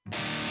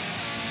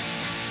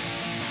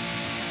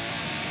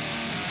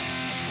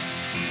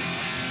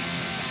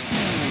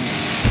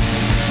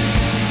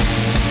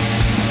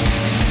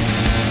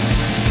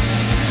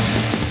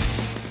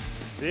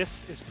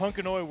This is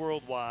Punkanoid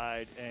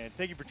Worldwide, and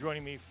thank you for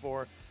joining me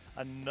for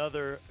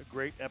another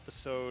great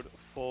episode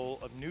full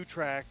of new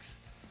tracks.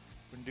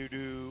 We're going to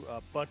do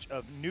a bunch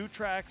of new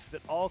tracks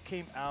that all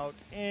came out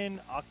in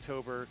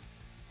October.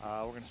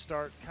 We're going to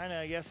start kind of,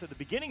 I guess, at the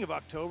beginning of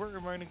October, and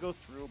we're going to go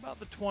through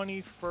about the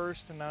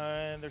 21st,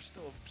 and there's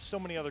still so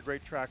many other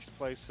great tracks to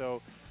play,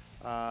 so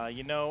I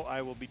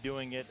will be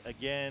doing it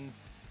again.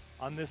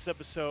 On this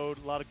episode,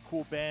 a lot of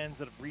cool bands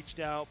that have reached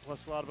out,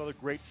 plus a lot of other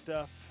great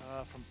stuff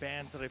from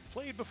bands that I've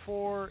played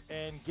before,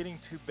 and getting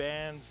to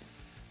bands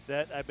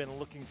that I've been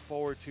looking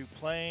forward to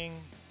playing.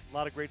 A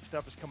lot of great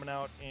stuff is coming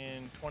out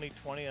in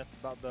 2020. That's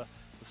about the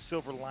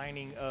silver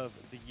lining of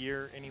the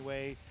year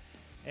anyway.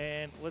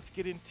 And let's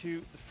get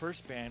into the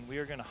first band. We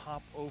are going to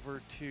hop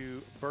over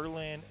to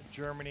Berlin,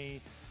 Germany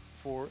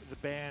for the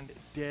band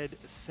Dead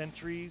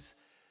Centuries.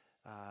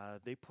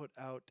 They put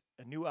out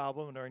a new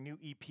album, or a new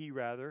EP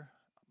rather,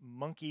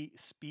 Monkey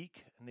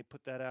Speak, and they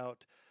put that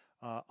out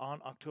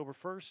on October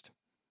 1st.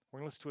 We're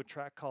going to listen to a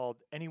track called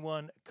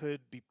Anyone Could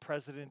Be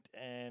President,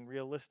 and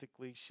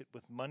realistically, shit,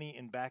 with money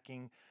and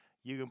backing,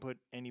 you can put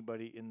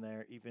anybody in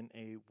there, even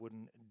a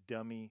wooden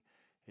dummy.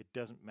 It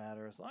doesn't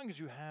matter. As long as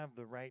you have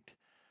the right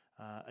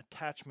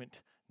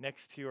attachment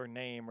next to your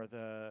name, or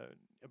the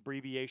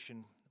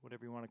abbreviation,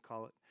 whatever you want to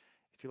call it.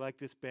 If you like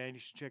this band, you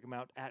should check them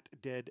out at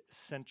Dead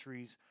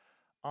Centuries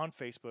on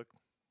Facebook.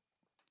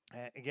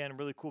 Again, a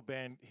really cool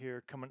band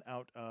here coming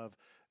out of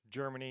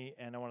Germany,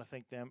 and I want to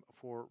thank them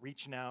for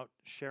reaching out,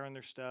 sharing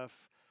their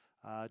stuff.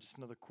 Just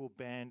another cool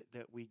band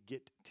that we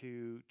get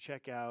to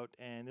check out,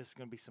 and this is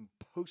going to be some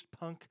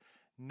post-punk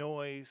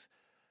noise.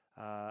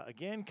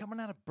 Again, coming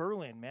out of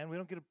Berlin, man. We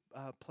don't get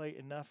to play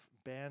enough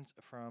bands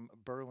from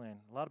Berlin.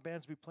 A lot of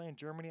bands we play in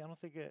Germany. I don't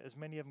think as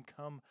many of them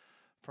come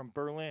from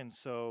Berlin.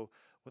 So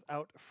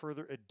without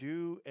further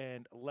ado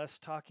and less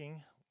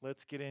talking,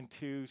 let's get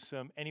into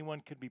some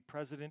Anyone Could Be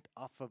President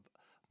off of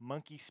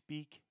Monkey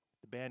Speak.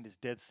 The band is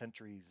Dead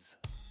Centuries.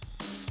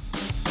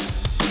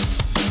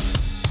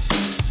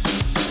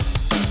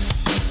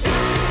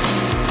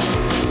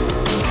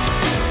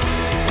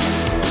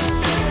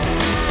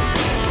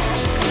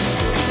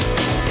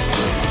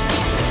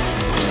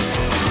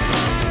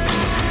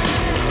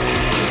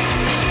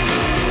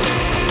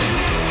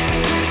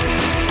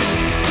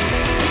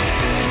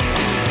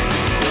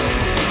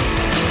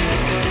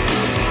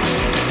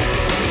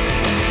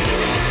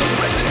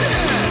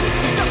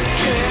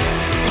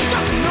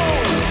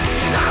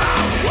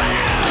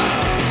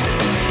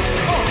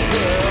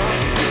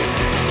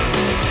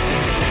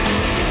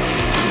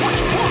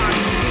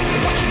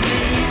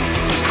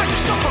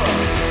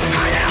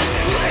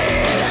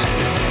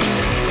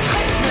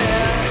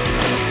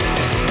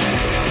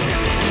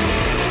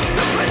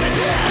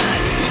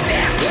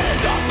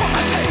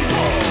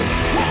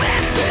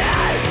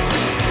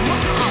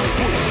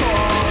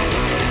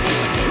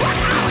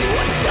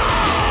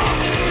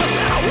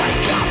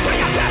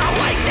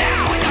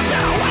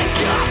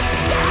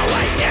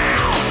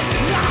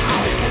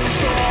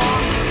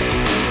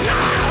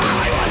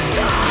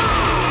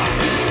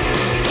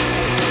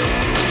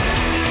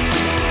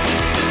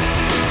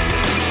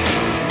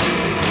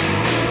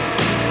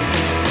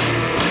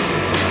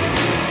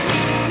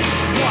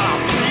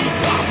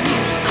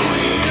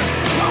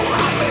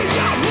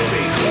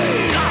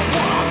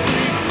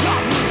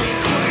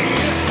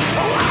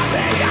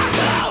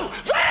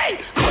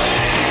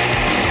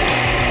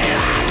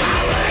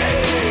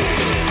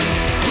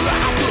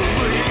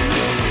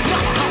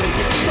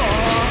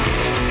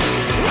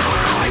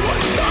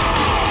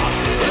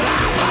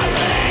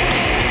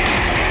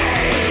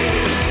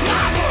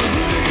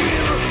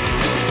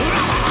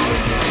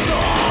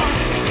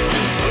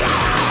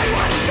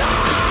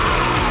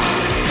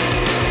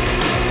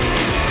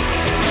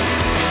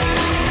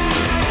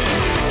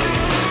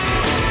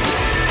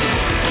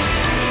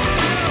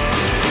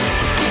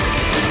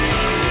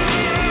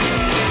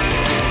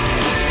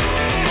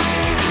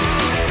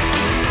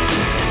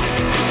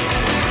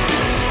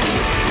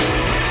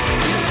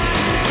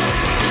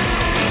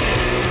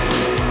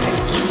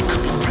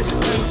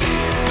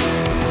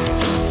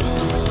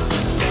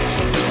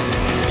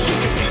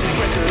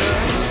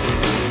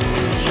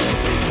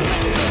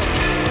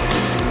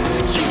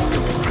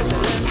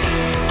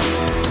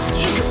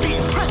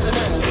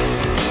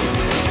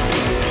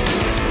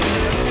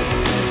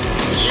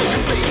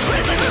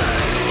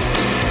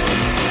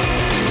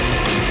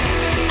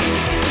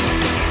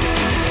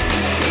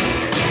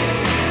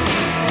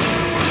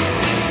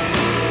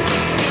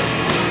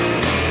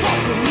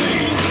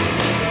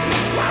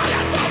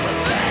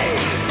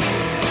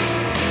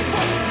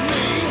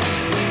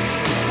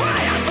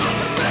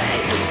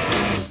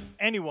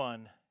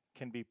 Anyone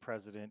Can Be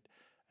President.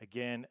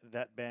 Again,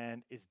 that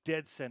band is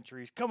Dead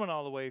Centuries, coming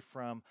all the way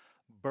from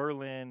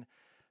Berlin.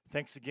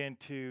 Thanks again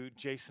to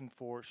Jason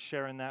for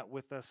sharing that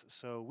with us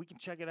so we can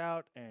check it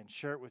out and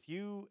share it with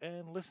you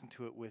and listen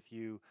to it with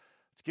you.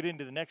 Let's get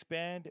into the next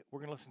band. We're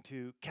going to listen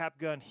to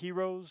Capgun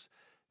Heroes.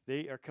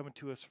 They are coming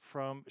to us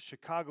from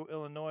Chicago,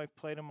 Illinois.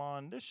 Played them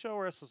on this show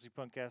or SLC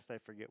Punkcast, I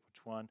forget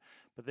which one.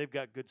 But they've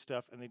got good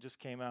stuff, and they just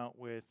came out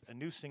with a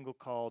new single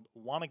called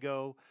Wanna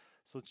Go.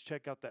 So let's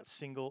check out that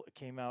single. It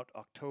came out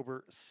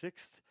October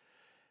 6th.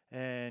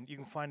 And you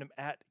can find them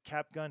at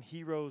Capgun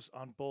Heroes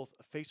on both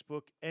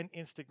Facebook and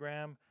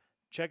Instagram.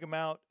 Check them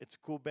out. It's a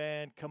cool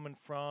band coming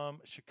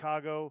from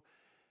Chicago.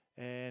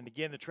 And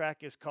again, the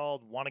track is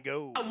called Wanna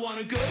Go. I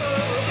wanna go,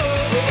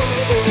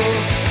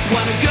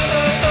 wanna go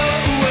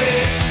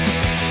away.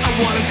 I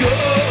wanna go,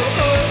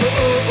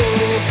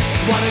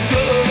 wanna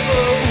go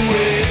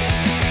away.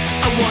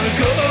 I wanna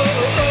go,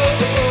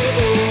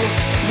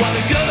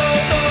 wanna go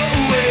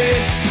away.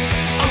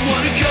 I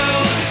wanna go,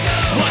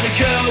 wanna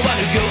go,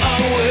 wanna go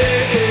away.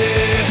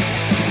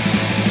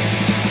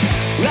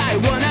 I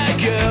wanna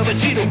go, but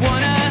she don't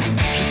wanna.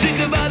 She's sick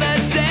of all the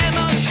same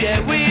old shit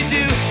we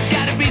do. It's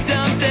gotta be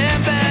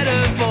something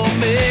better for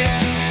me.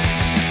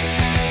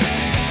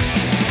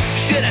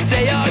 Should I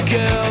stay or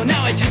go?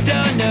 Now I just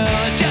don't know.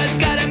 Just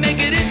gotta make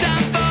it in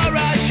time for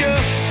our show.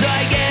 So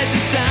I guess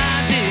it's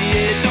time to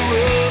hit the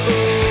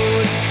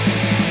road.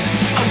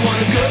 I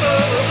wanna go,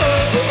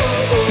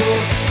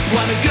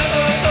 wanna go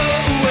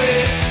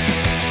away.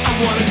 I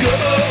wanna go,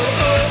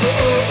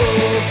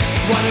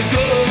 wanna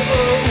go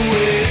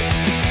away.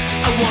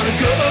 I wanna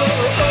go,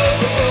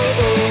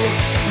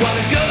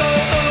 wanna go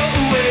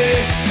away.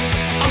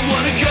 I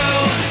wanna go,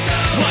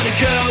 wanna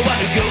go,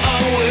 wanna go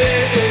away.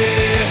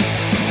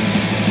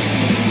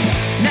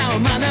 Now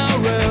I'm on the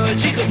road,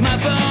 she calls my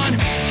phone.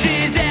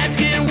 She's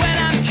asking when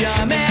I'm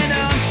coming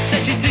home.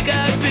 Said she's sick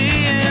of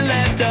being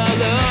left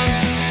alone.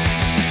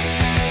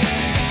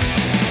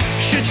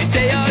 Should she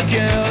stay or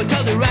go?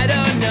 Told her I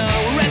don't know.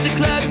 We're at the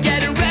club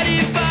getting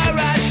ready for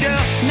our show.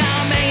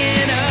 Now I'm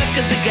hanging up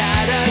cause I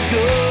gotta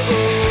go.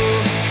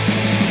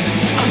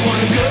 I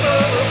wanna go,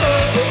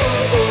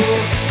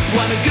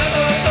 wanna go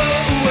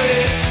away.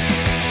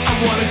 I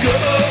wanna go,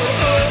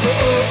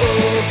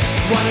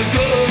 wanna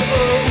go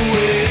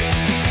away.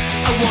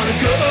 I wanna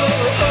go,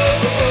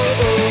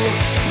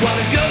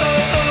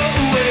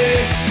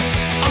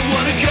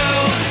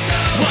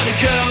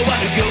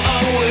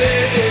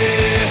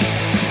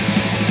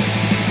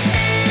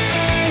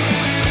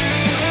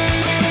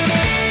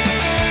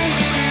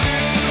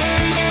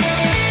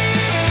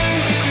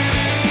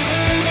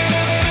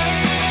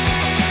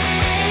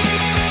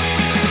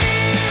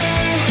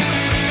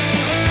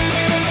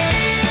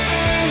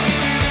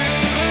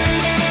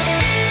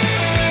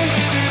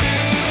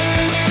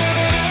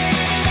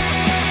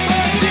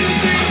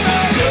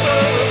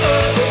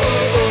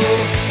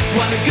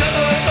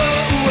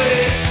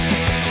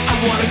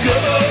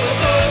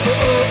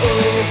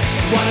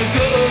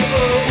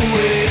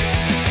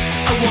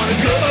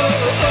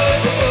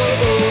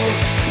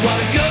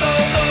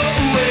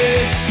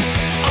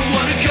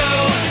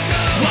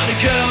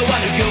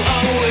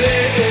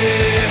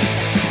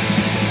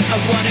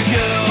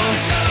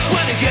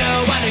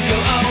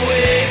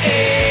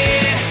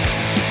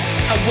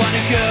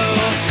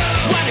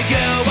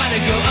 wanna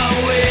go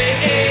away.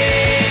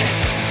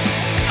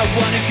 I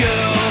wanna go,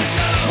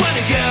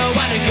 wanna go,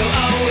 wanna go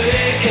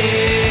away.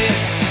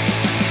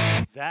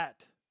 That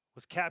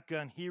was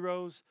Capgun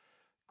Heroes.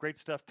 Great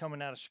stuff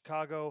coming out of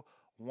Chicago.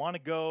 Wanna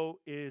Go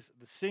is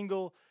the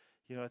single.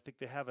 You know, I think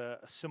they have a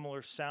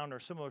similar sound or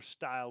similar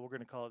style, we're going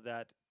to call it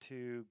that,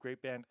 to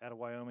great band out of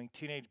Wyoming,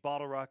 Teenage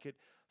Bottle Rocket.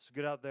 So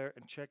get out there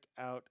and check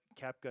out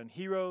Capgun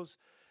Heroes.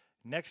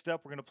 Next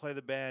up, we're going to play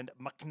the band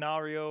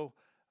Macnario.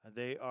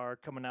 They are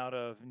coming out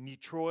of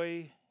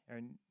Nitroy.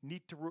 I'm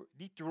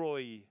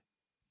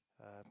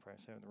probably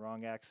saying the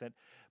wrong accent,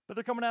 but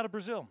they're coming out of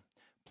Brazil.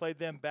 Played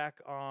them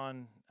back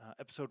on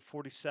episode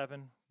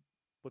 47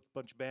 with a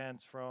bunch of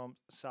bands from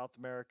South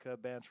America,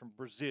 bands from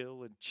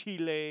Brazil and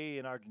Chile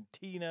and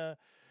Argentina,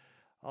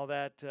 all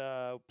that.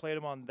 Played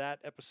them on that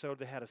episode.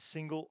 They had a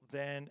single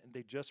then.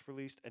 They just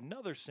released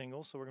another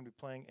single, so we're going to be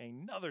playing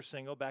another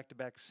single,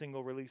 back-to-back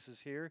single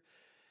releases here.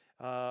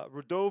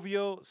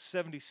 Rodovio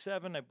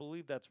 77, I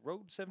believe that's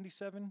Road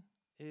 77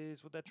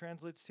 is what that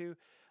translates to.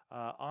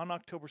 On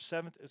October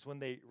 7th is when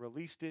they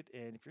released it,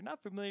 and if you're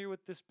not familiar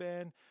with this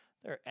band,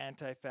 they're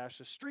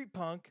anti-fascist street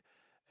punk,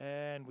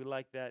 and we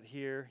like that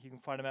here. You can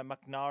find them at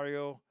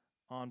Macnario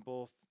on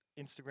both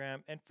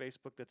Instagram and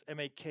Facebook. That's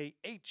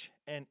MAKHNARIO.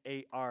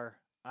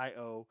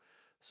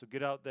 So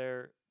get out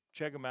there,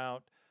 check them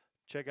out.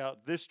 Check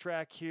out this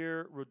track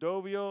here,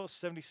 Rodovio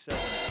 77.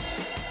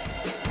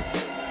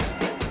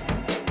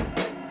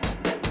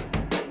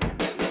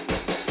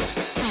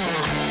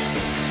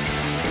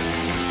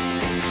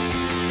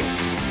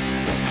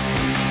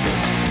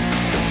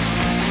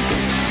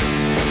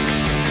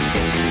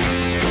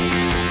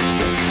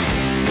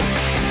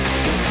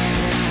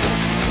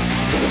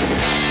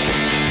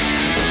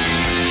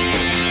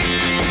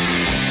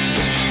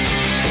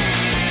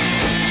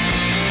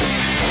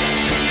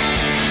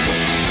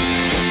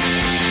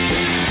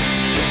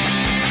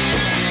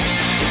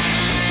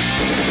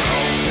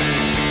 Oh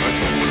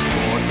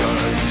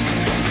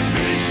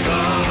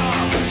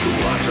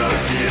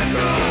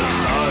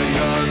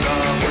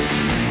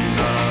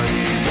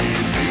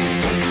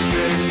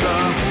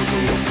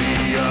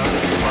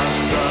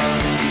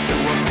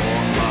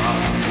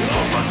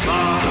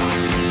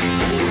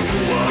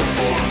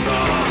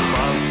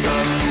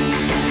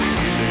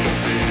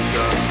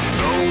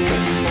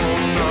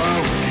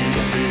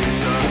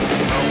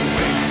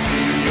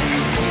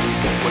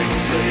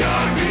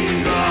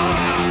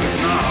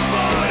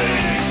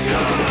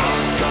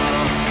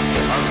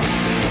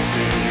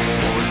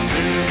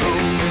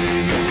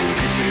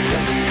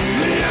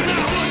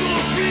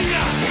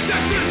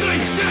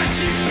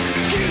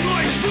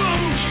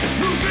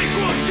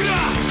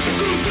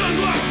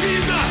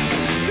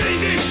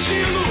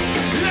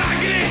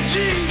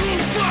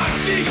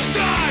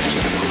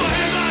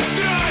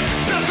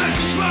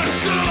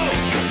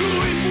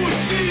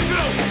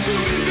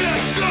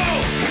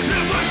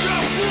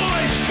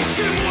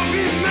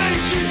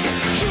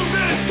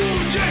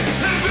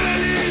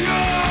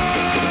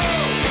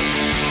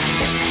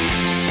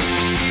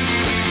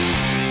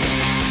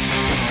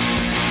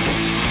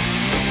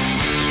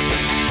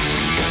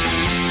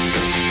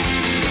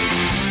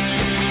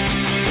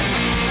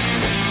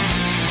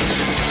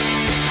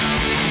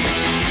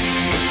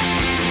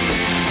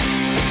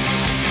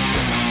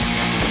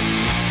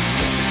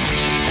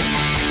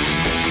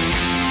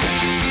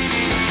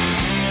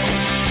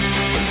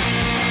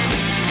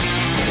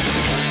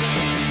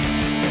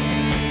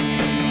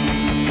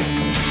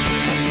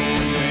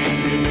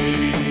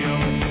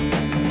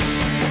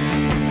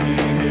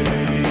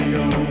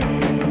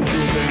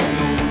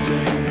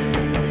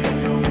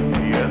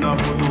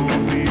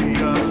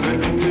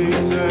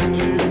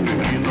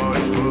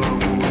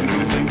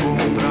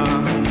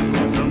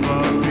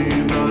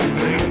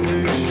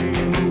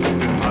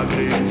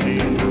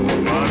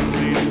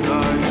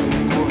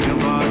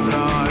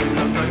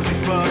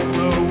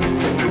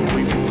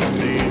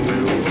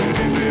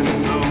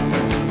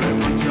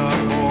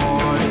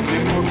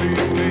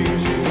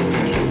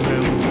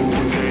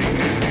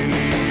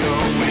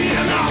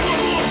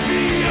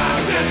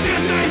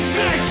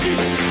sente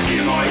que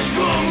nós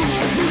vamos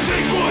nos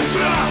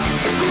encontrar,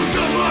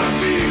 cruzando a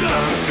vida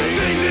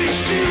sem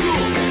destino,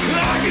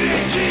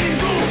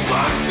 agredindo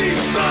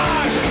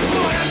fascistas,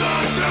 correndo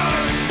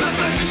atrás da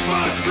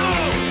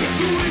satisfação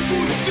do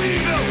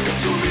impossível,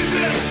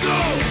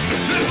 subversão.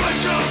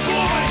 Levante a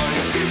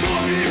voz, se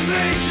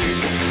movimente,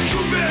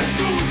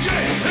 juventude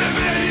em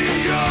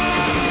rebelião.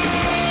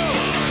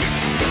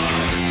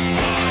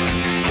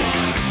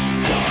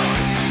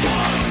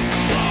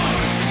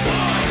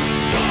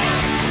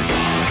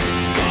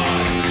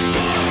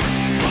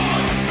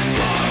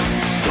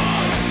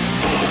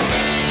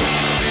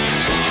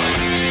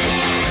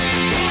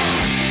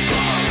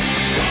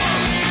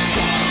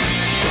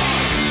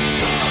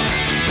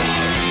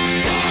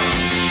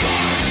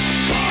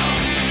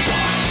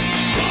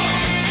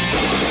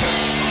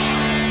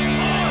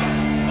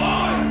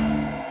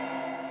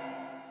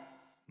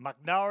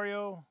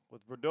 Magnario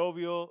with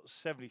Rodovio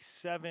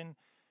 77.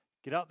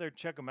 Get out there,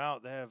 check them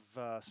out. They have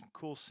some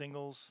cool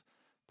singles.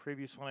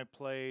 Previous one I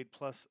played,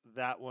 plus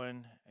that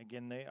one.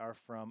 Again, they are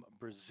from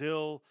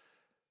Brazil.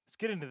 Let's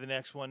get into the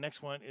next one.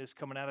 Next one is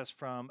coming at us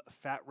from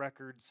Fat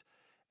Records,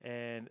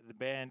 and the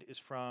band is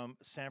from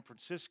San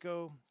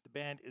Francisco. The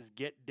band is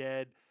Get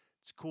Dead.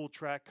 It's a cool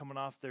track coming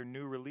off their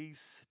new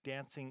release,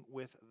 Dancing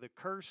with the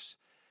Curse.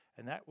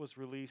 And that was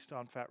released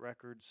on Fat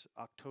Records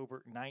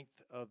October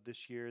 9th of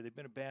this year. They've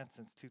been a band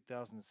since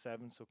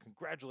 2007, so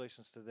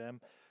congratulations to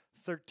them.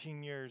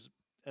 13 years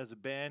as a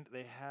band.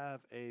 They have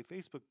a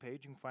Facebook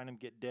page. You can find them,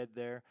 Get Dead,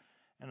 there.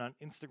 And on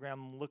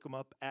Instagram, look them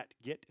up at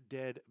Get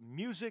Dead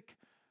Music.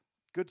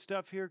 Good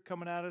stuff here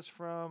coming at us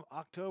from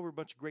October. A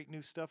bunch of great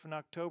new stuff in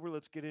October.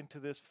 Let's get into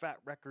this Fat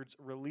Records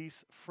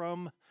release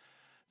from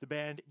the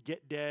band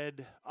Get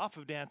Dead off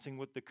of Dancing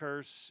with the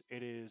Curse.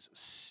 It is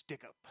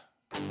Stick Up.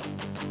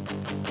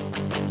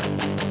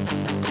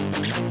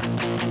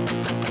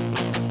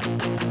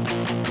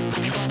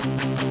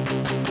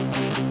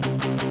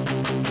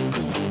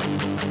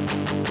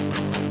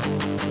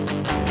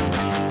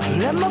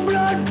 Let my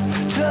blood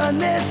turn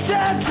this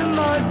town to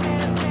mud.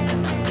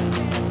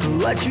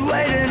 What you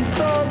waiting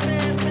for?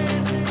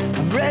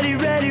 I'm ready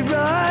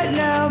right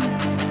now.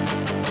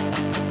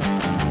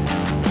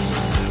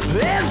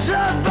 It's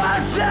a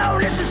boss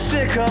sound, it's a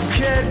stick-up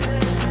kid.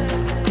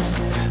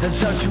 And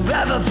don't you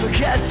ever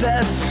forget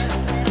this.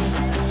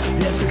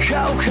 It's a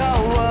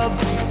cocoa.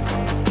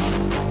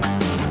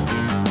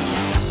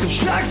 The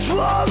trucks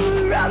swarm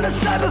around the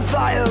cyber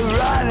fire,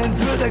 running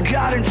through the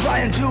garden,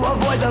 trying to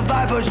avoid the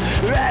vipers.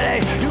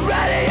 Ready? You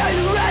ready? Are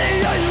you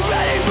ready? Are you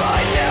ready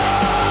right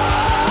now?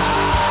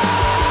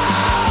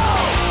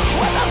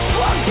 What the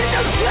fuck did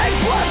you think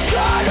was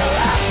gonna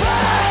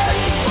happen?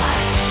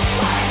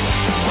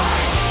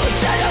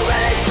 Did you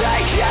really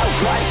think you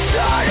could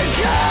start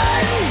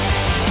again?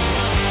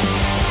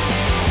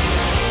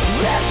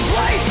 This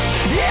place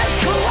is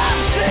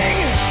collapsing.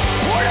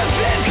 We're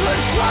in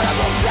control of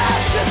the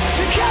bastards.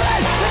 They're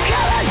coming, they're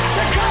coming,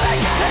 they're coming,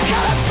 they're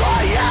coming for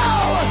you.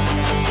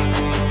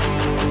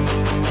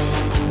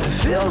 It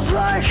feels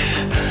like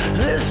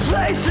this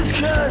place is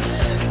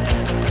cursed.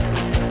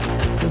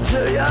 To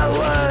your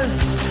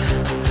worst,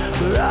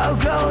 we're all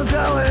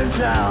going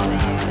down.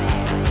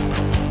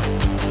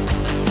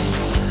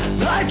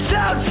 Lights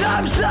out,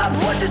 time's up,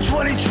 1 to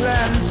 20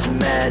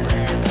 transmit.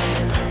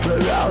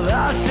 We're all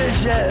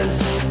hostages.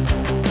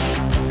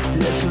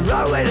 It's the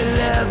wrong way to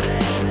live.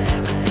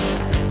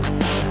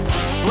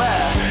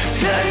 Well,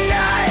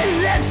 tonight,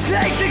 let's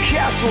take the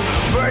castle,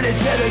 burn it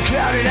to the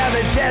ground and have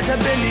it dance up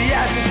in the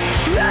ashes.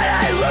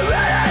 Ready, we're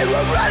ready,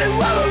 we're ready,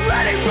 we're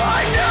ready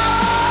right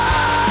now.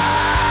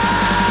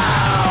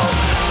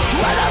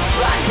 What the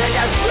fuck did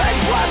you think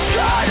was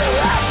gonna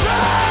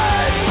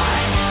happen?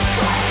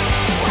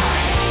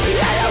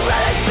 And you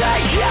really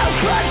think you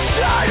could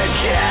start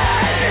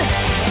again?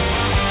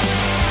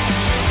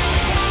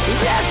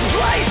 This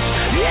place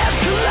is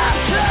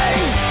collapsing.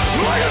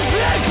 We're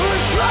in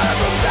control of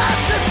the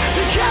bastards.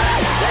 They're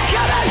coming, they're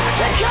coming,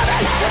 they're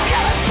coming, they're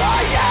coming for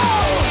you.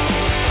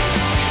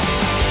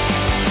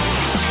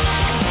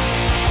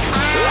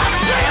 I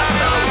see them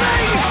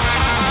moving.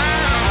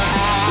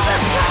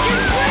 They're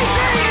fucking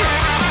freezing.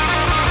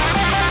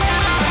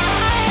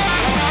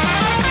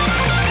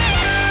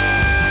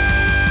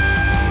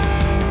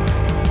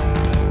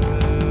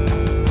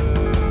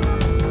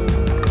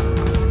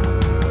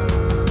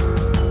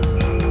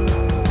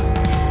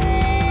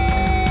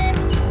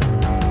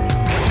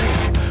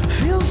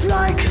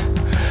 Like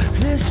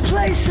this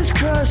place is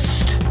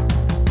cursed.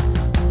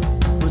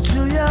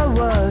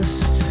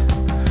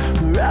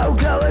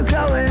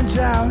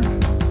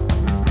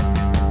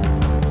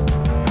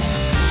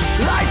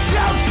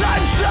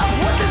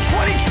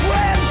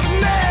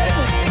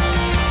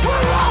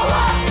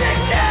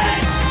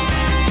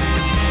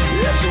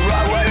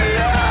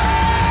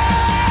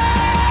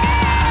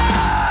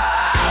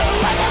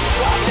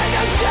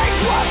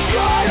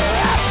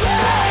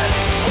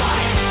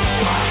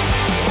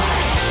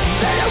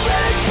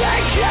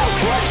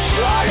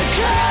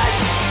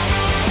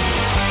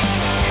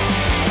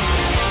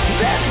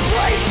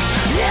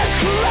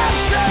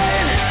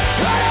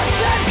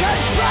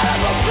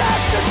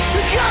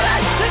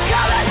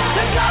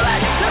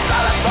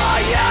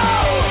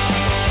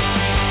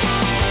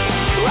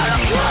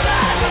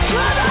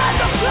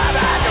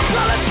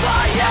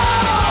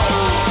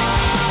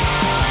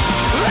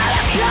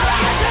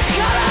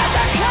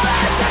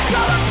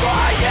 coming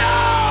for you.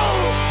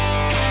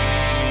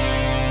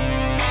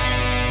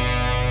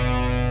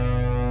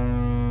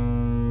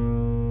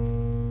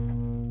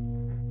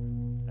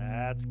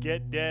 That's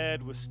Get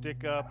Dead with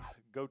Stick Up.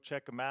 Go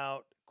check them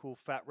out. Cool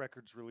Fat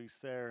Records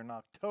released there in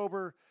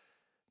October.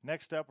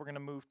 Next up, we're going to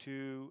move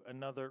to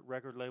another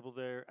record label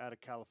there out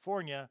of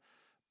California,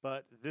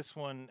 but this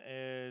one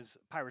is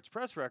Pirates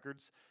Press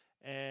Records.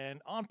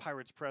 And on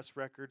Pirates Press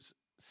Records,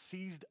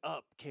 Seized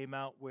Up came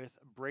out with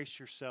Brace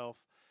Yourself.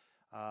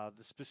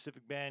 The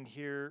specific band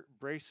here,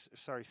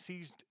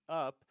 Seized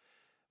Up,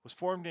 was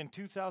formed in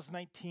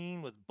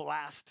 2019 with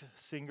Blast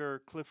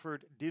singer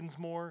Clifford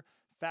Dinsmore,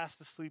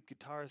 Fast Asleep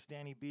guitarist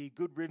Danny B,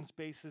 Good Riddance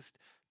bassist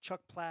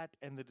Chuck Platt,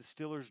 and the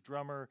Distillers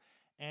drummer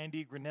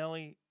Andy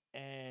Granelli,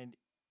 and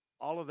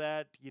all of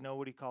that, you know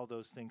what he called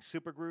those things,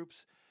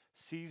 supergroups.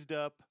 Seized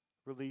Up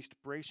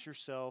released Brace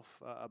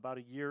Yourself about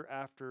a year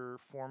after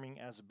forming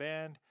as a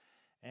band,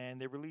 and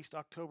they released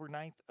October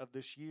 9th of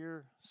this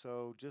year,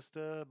 so just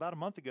about a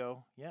month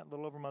ago. Yeah, a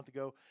little over a month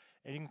ago.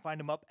 And you can find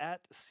them up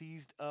at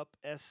Seized Up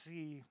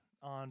SC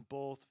on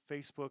both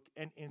Facebook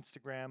and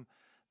Instagram.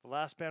 The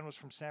last band was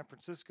from San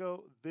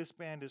Francisco. This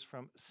band is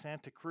from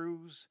Santa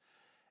Cruz,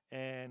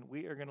 and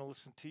we are going to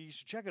listen to, you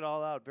should check it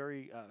all out,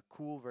 very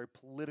cool, very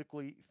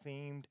politically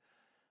themed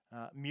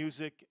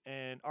music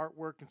and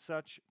artwork and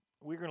such.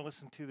 We're going to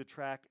listen to the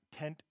track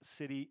Tent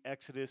City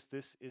Exodus.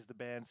 This is the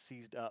band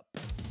Seized Up.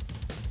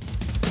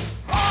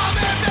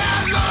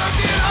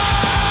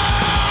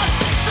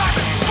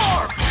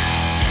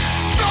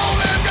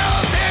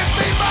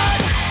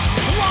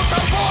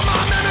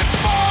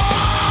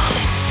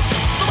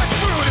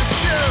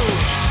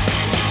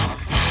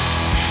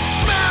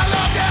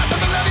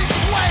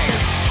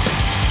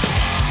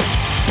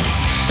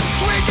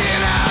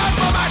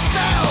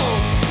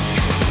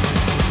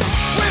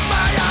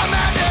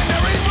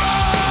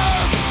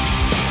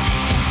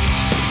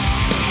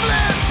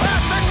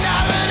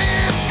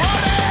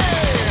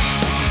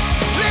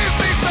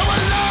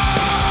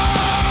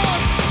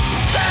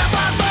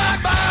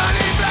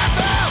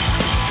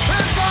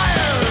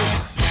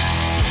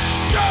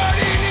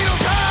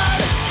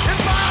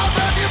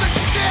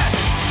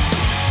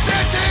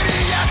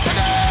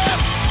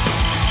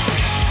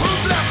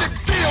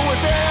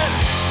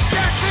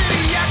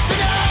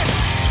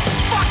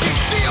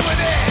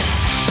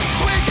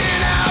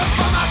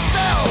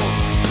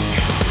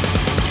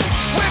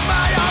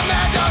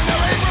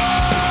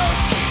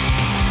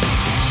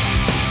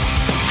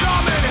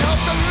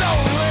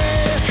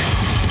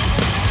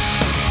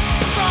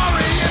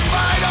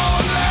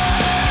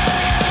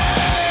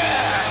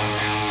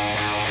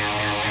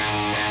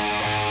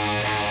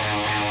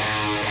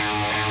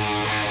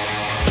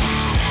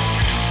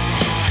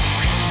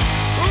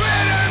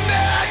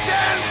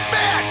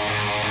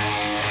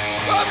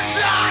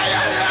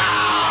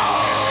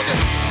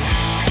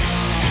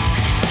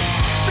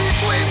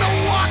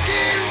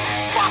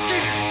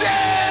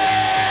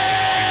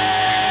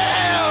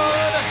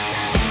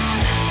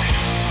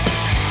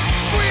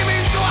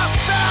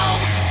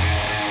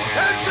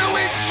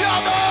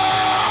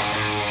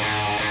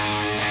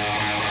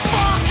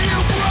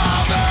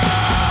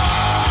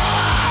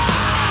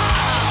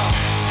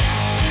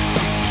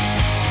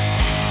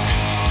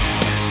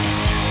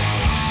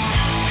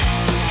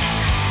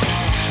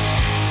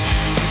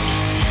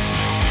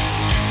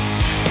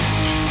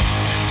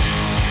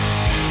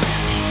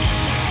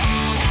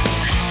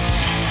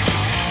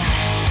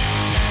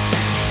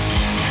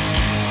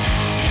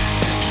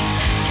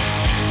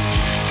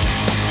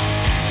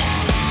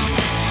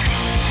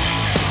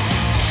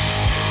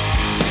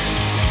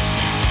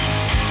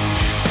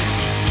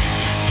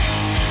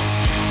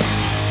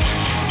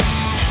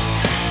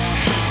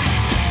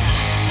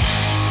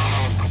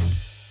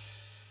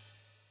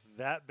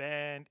 That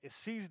band is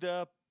Seized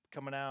Up,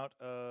 coming out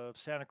of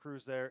Santa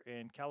Cruz there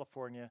in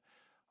California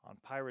on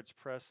Pirates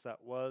Press.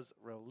 That was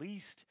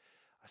released.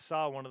 I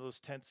saw one of those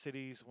tent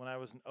cities when I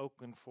was in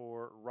Oakland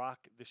for Rock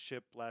the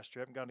Ship last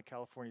year. I haven't gone to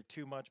California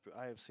too much, but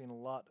I have seen a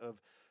lot of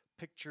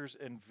pictures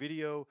and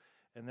video,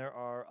 and there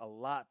are a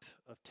lot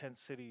of tent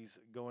cities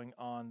going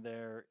on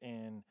there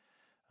in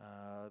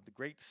the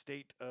great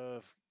state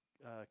of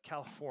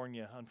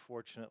California,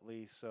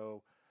 unfortunately.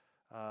 So,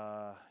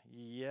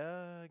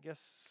 yeah, I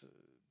guess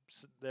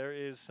there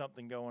is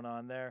something going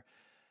on there.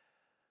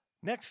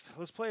 Next,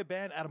 let's play a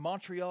band out of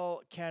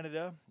Montreal,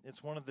 Canada.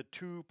 It's one of the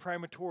two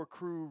Primator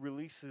Crew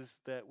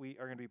releases that we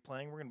are going to be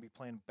playing. We're going to be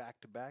playing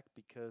back-to-back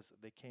because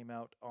they came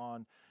out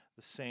on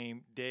the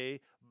same day.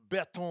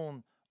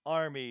 Beton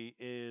Army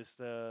is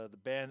the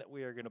band that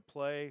we are going to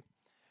play.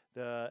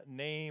 The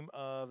name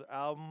of the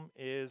album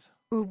is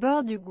Au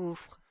bord du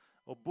gouffre.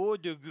 Au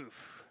bord du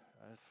gouffre.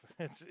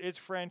 It's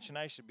French, and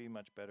I should be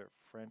much better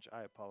at French.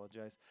 I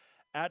apologize.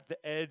 At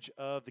the Edge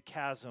of the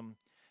Chasm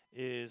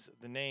is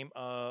the name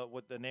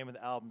what the name of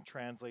the album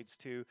translates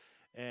to,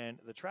 and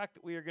the track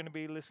that we are going to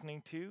be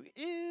listening to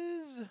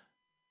is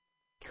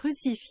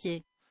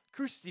Crucifié.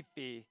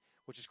 Crucifié,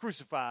 which is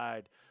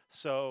crucified.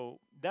 So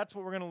that's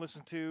what we're going to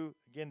listen to.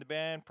 Again, the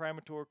band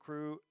Primator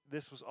Crew.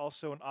 This was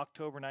also an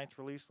October 9th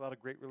release. A lot of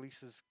great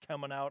releases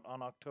coming out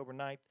on October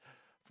 9th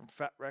from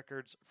Fat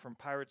Records, from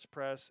Pirates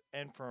Press,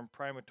 and from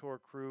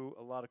Primator Crew.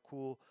 A lot of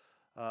cool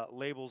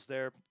labels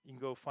there. You can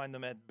go find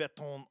them at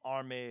Beton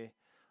Armée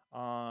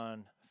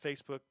on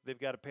Facebook. They've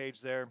got a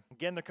page there.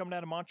 Again, they're coming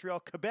out of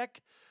Montreal,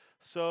 Quebec.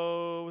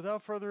 So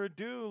without further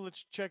ado,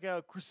 let's check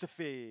out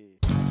Crucifix.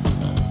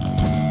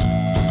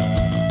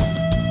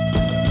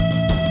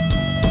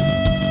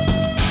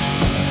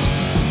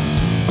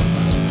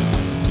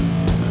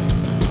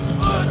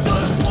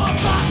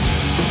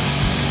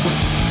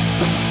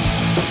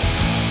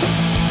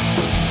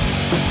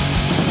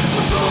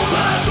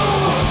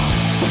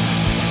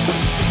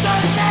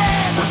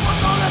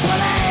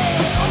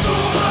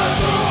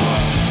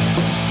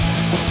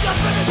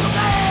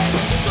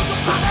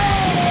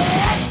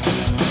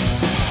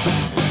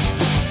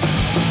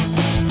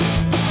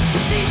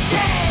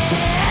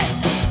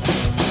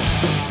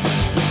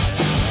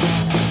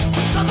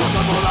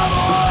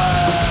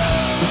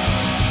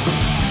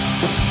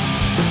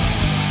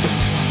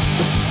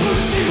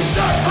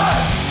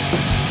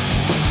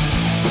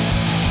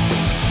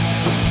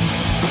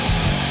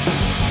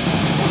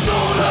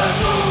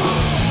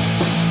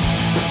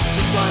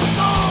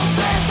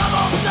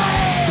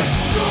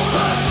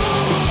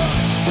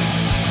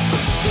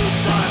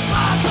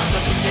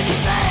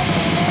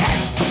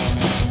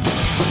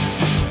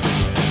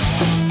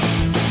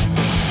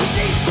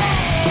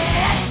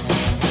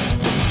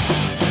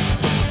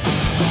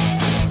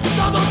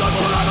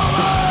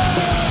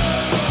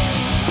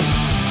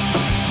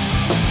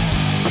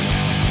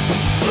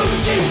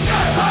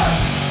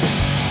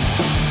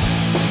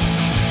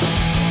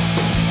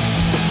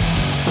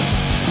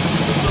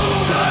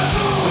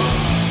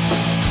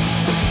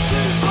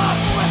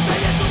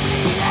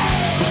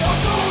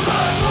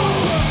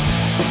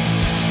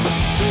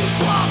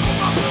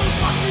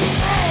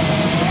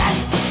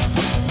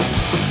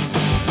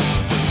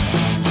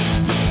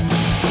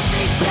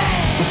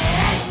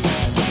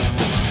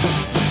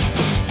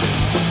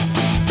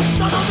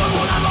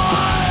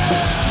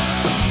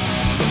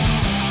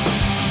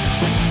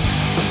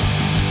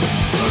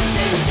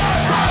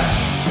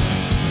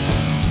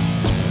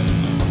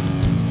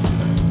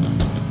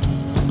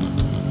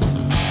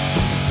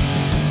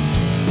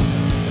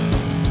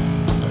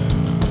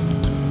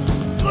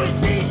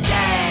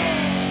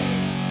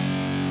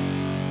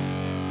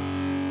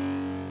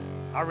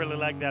 I really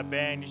like that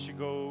band. You should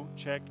go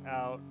check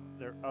out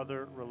their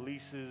other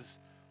releases,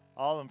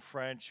 all in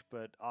French,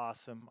 but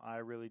awesome. I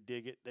really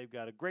dig it. They've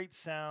got a great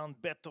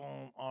sound.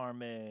 Beton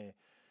Armée.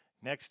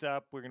 Next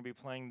up, we're going to be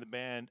playing the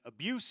band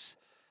Abuse.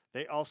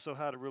 They also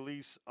had a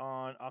release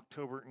on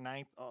October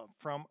 9th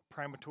from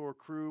Primator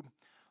Crew.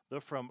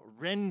 They're from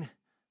Rennes,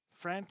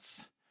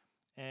 France,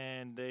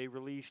 and they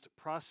released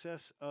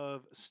Process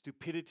of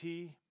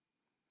Stupidity.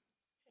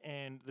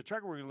 And the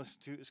track we're going to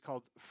listen to is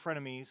called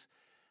Frenemies.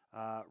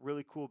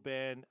 Really cool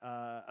band.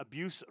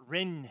 Abuse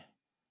Rennes.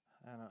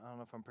 I don't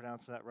know if I'm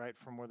pronouncing that right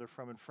from where they're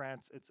from in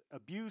France. It's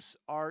Abuse,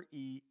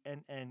 Rennes.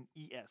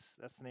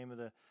 That's the name of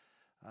the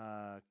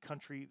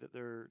country that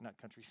they're, not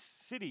country,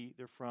 city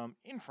they're from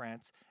in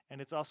France. And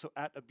it's also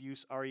at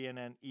Abuse,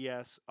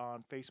 Rennes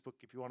on Facebook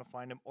if you want to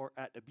find them, or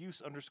at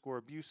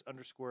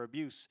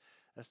abuse_abuse_abuse.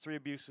 That's 3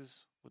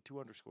 abuses with 2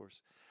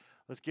 underscores.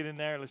 Let's get in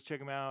there. Let's check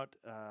them out.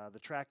 The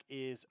track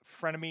is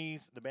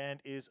Frenemies. The band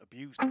is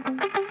Abuse. Oh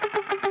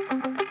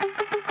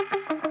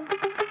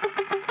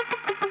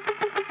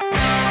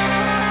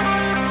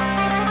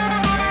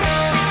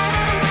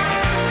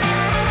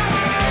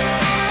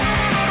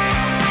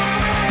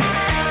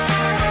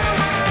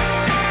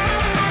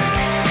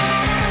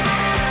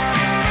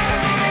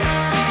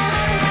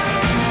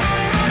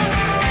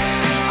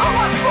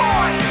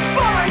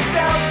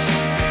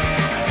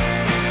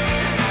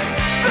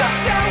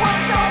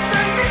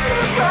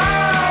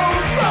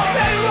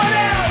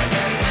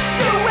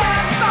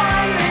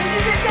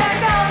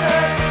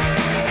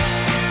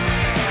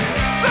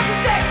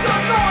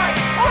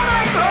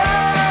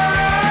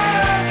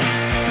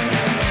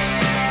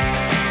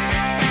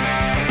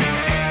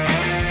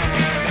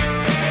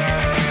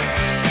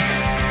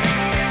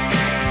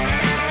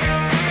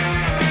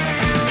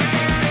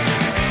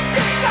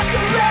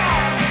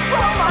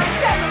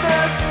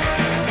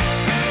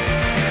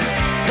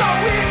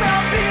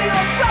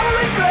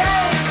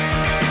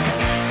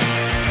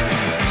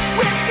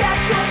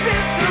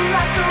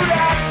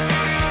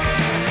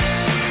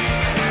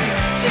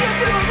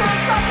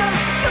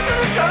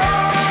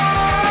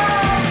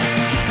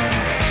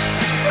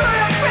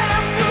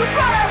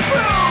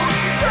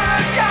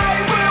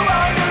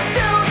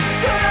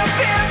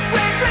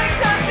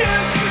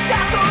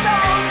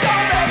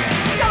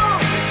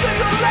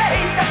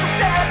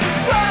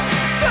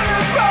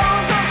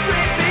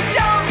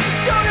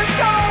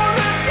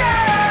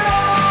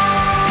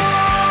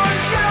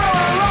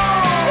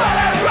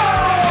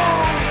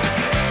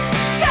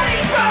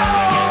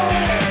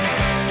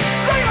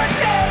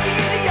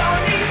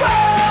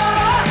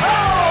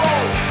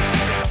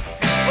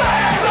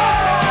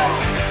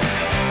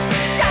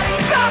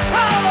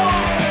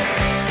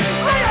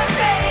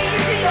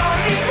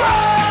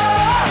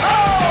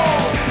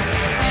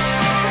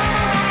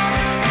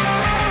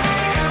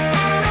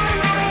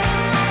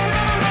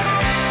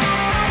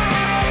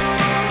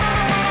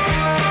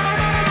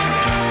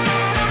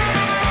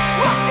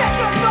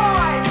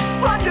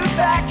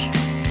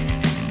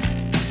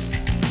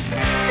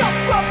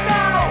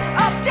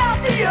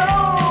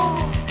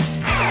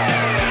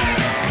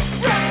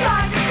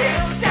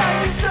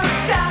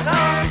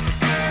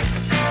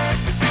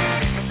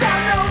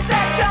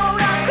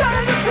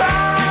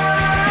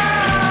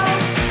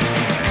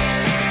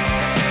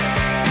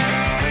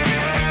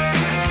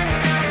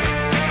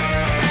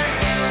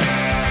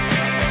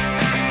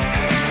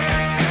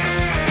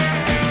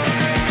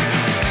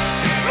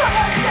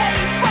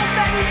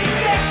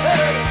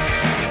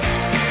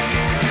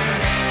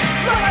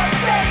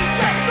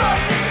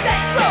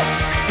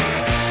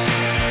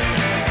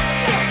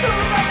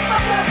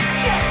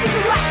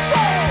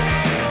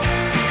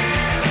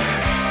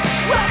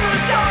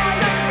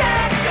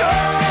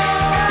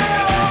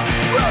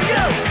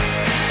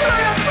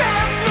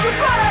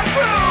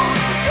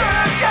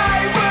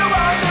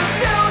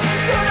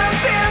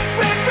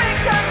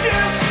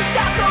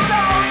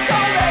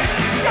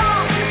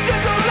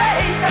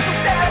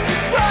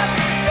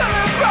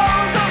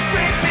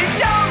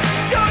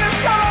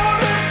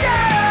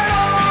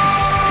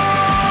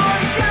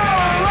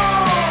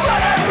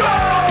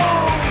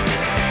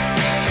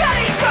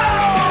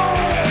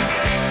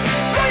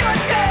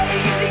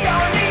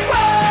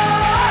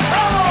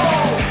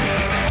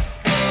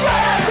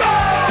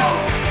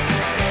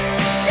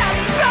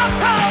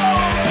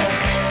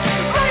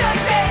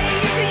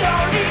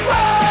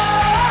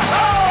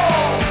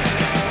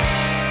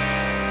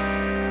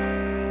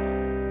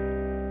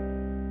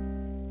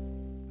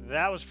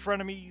was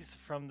Frenemies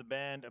from the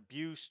band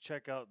Abuse.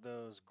 Check out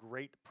those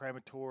great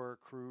Premator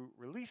Crew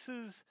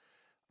releases,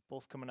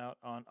 both coming out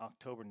on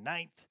October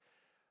 9th.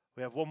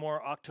 We have one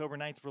more October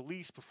 9th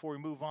release before we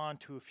move on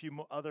to a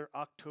few other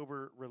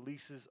October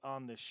releases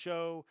on the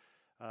show.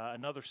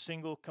 Another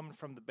single coming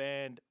from the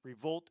band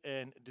Revolt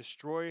and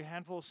Destroy. A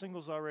handful of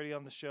singles already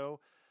on the show.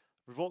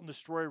 Revolt and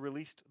Destroy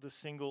released the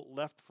single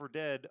Left for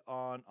Dead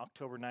on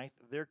October 9th.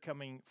 They're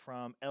coming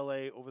from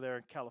LA over there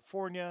in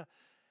California,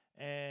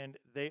 and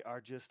they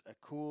are just a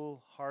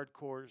cool,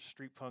 hardcore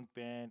street punk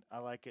band. I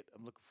like it.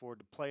 I'm looking forward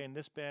to playing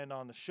this band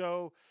on the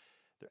show.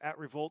 They're at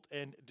Revolt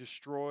and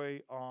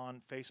Destroy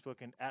on Facebook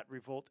and at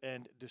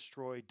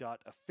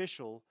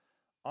revoltanddestroy.official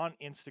on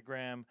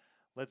Instagram.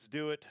 Let's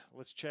do it.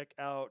 Let's check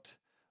out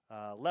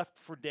Left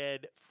for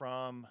Dead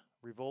from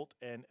Revolt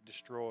and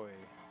Destroy.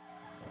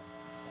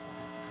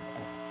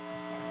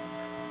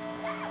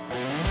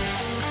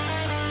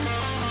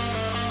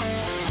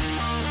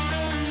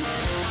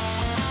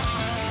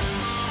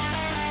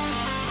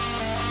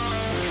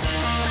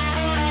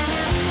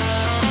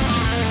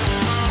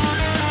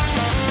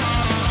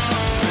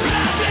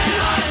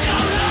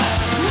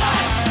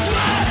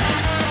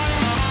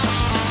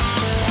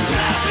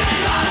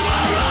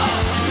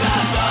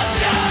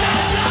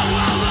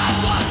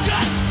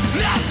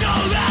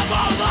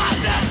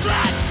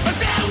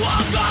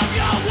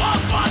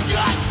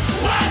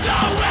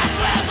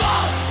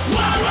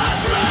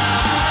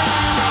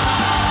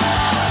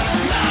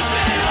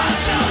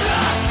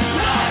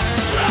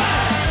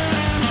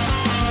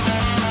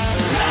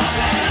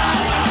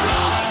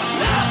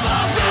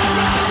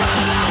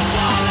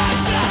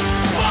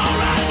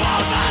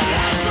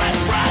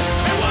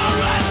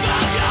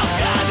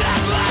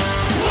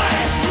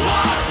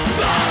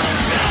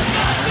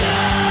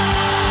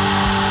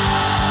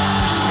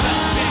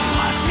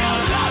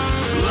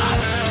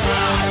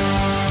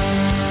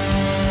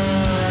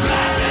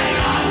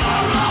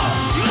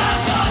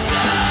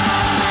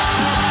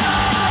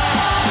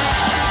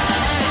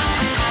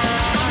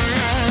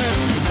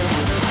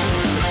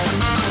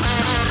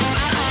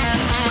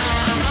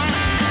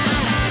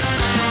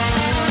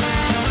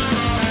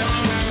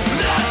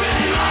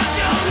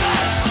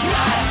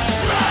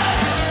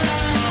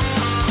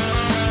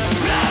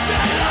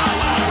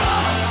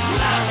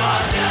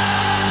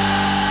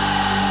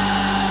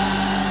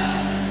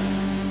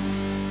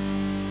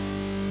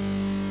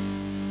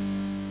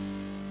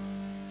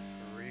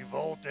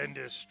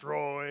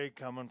 Destroy,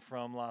 coming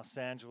from Los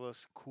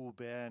Angeles, cool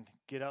band.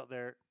 Get out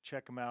there,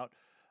 check them out.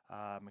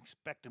 I'm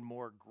expecting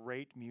more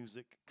great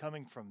music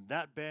coming from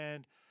that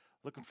band.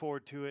 Looking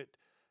forward to it.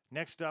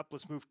 Next up,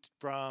 let's move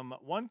from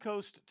one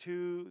coast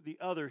to the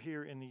other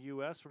here in the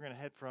U.S. We're going to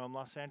head from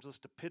Los Angeles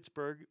to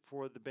Pittsburgh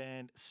for the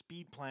band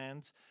Speed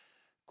Plans.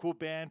 Cool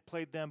band,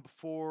 played them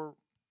before.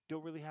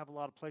 Don't really have a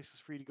lot of places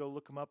for you to go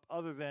look them up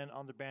other than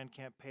on their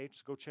Bandcamp page.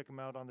 So go check them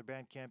out on their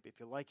Bandcamp if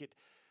you like it.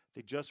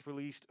 They just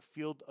released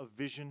Field of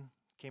Vision,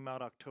 came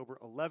out October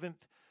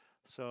 11th.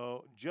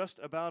 So just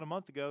about a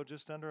month ago,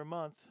 just under a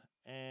month.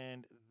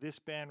 And this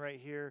band right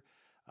here,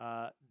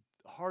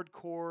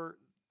 hardcore,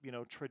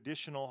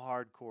 traditional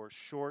hardcore,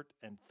 short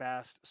and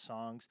fast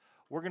songs.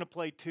 We're going to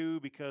play two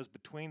because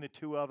between the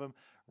two of them,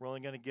 we're only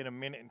going to get a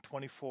minute and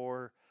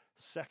 24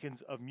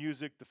 seconds of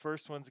music. The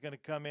first one's going to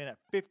come in at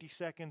 50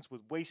 seconds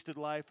with Wasted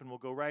Life, and we'll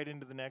go right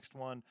into the next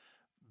one,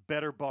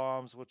 Better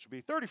Bombs, which will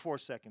be 34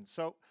 seconds.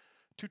 So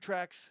two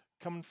tracks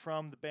coming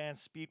from the band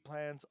Speed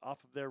Plans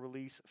off of their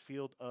release,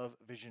 Field of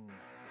Vision.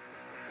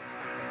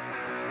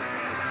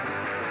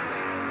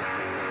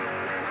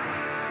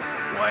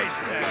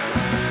 Wasted.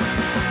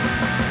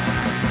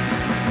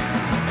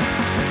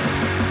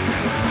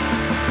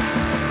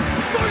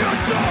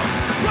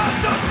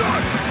 Rest of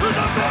time is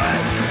a body,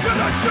 in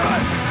a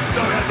shot,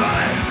 to your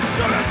body,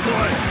 to your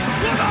sleep.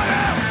 What I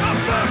am, I'm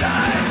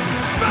burning.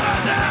 Better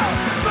now,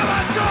 spend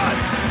my time,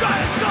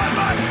 die inside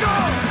my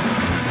ghost.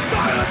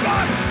 Silent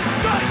back,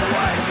 take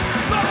away,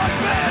 let my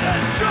bed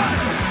and shut.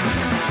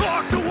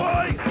 Locked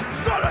away,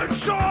 sun and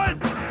shine,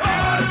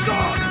 eyes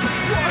on,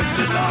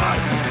 wasted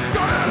life.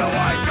 Going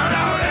away, so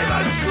don't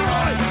even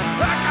try.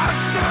 I can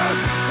see,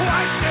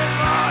 wasted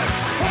life.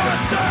 Heart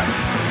attack,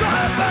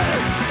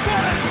 diabetic,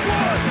 what is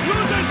wrong?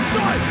 Losing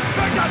sight,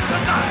 back up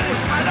society,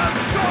 and I'm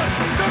sure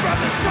to run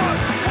the start,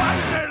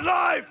 wasted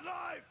life.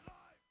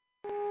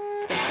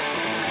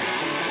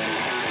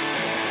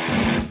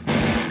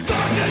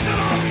 Soldiers in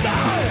our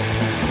style,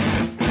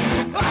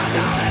 I'm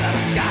down in the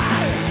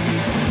sky.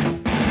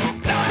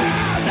 Now I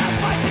have that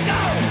fight to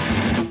go.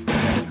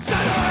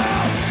 Set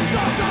around,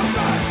 don't come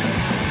back.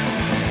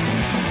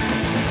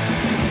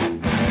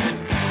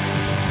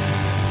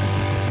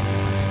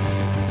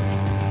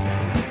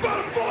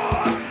 But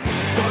boy,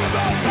 talk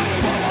about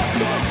what I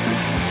do.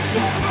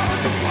 Talk about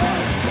the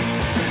plan.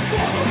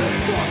 Follow the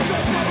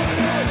instructions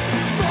coming in.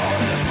 Throw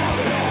it from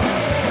your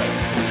head.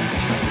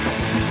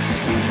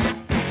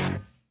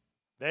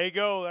 There you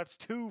go. That's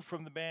two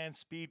from the band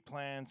Speed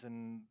Plans,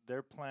 and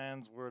their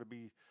plans were to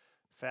be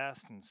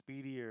fast and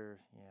speedy, or,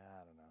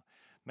 I don't know.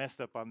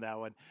 messed up on that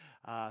one.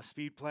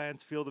 Speed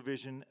Plans, Field of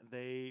Vision,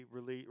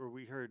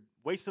 we heard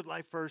Wasted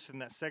Life first,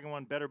 and that second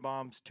one, Better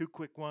Bombs, two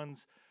quick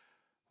ones.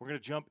 We're going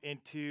to jump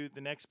into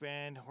the next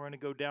band. We're going to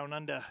go down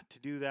under to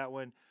do that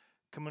one.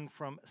 Coming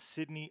from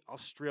Sydney,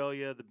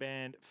 Australia, the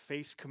band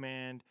Face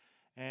Command.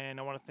 And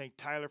I want to thank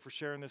Tyler for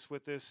sharing this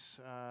with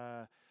us.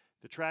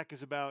 The track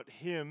is about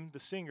him, the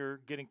singer,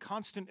 getting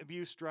constant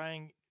abuse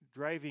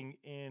driving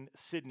in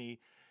Sydney.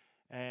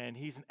 And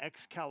he's an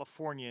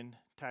ex-Californian,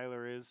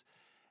 Tyler is.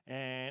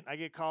 And I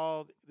get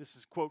called, this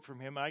is a quote from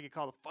him, I get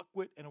called a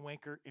fuckwit and a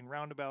wanker in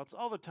roundabouts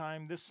all the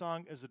time. This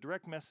song is a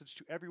direct message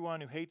to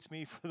everyone who hates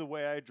me for the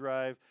way I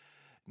drive.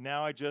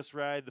 Now I just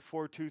ride the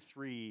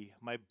 423,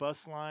 my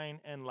bus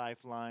line and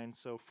lifeline.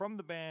 So from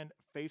the band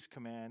Face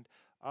Command,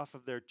 off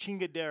of their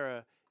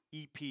Chingadera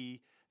EP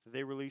that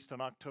they released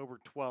on October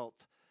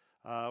 12th,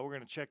 we're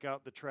going to check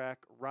out the track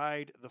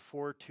Ride the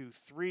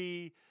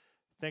 423.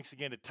 Thanks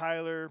again to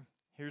Tyler.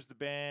 Here's the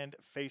band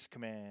Face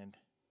Command.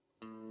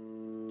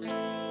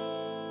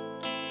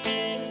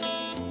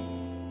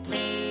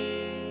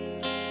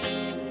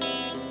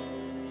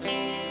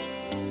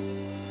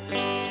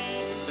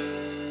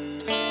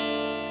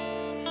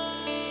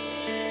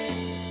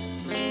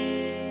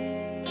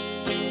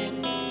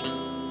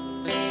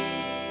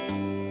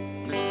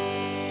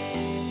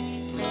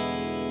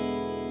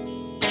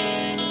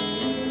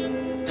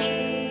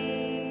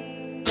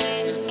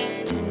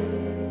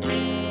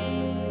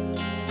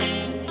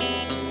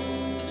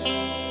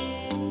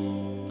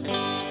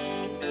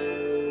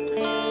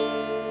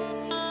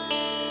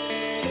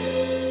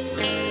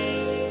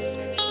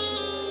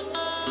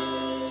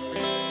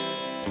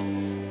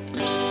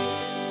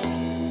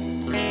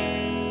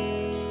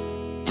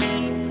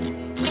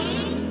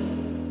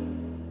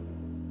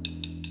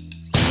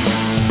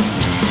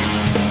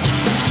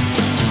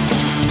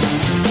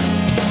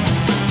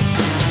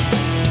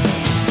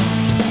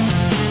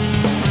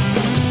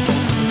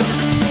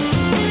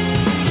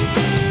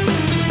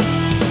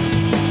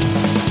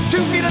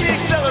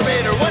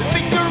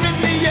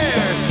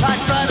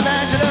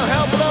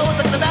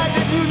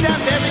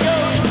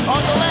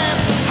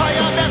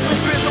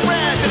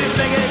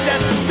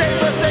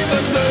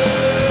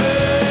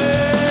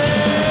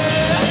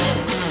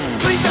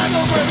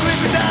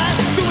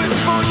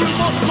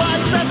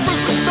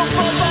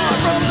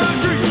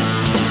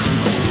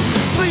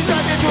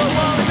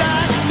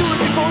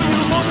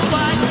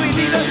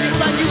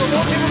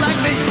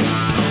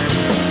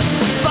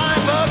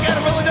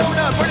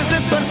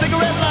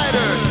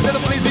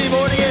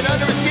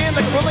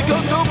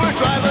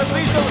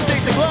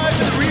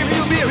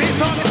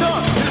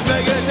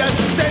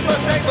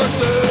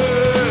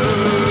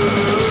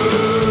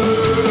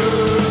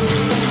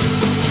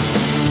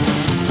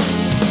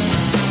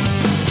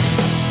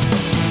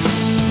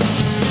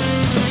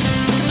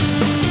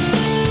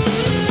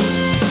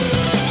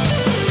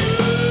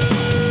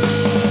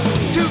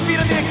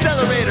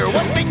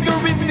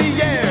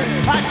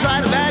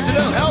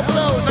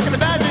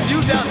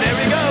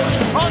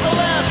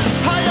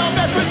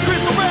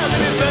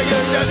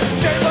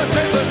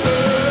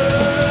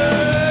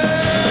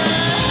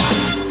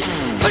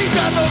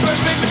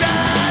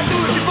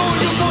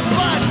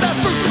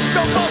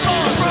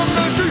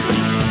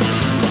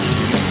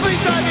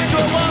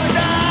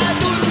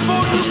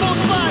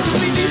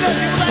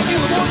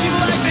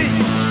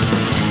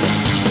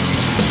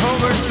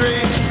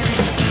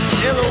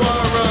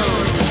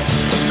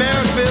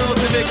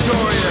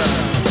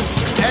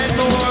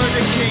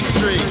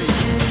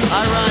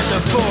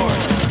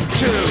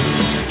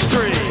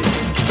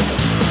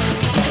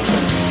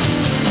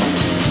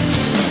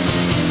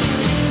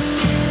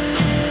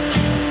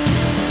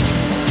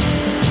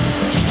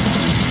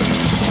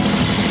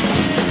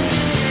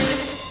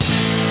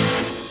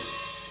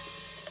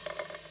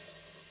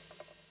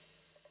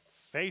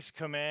 Face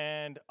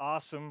Command,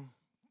 awesome.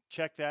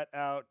 Check that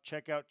out.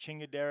 Check out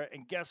Chingadera.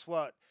 And guess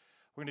what?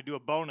 We're going to do a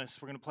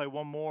bonus. We're going to play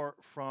one more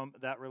from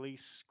that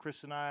release.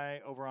 Chris and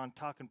I, over on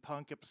Talkin'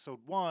 Punk, episode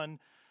 1,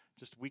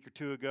 just a week or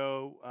two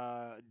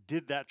ago,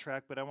 did that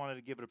track, but I wanted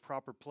to give it a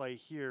proper play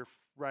here,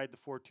 Ride the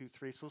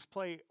 423. So let's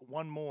play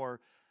one more,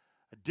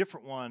 a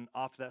different one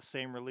off that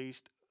same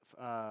release.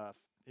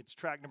 It's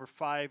track number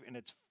 5, and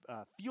it's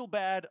Feel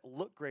Bad,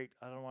 Look Great.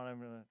 I don't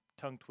want to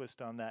tongue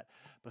twist on that,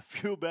 but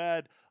Feel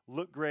Bad,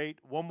 Look Great.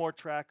 One more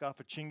track off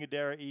a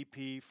Chingadera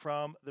EP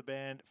from the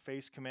band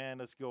Face Command.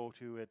 Let's go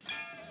to it.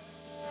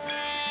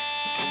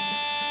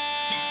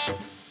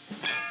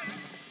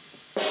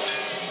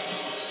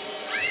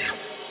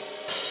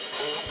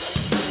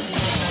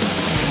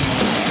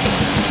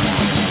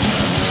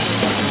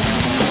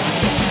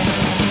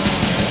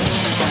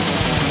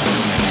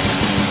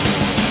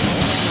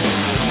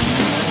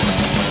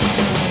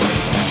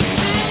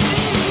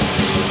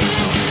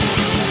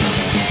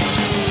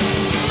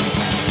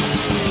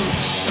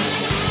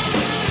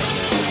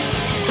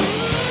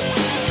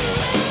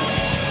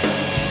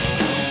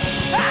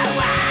 Oh,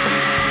 wow!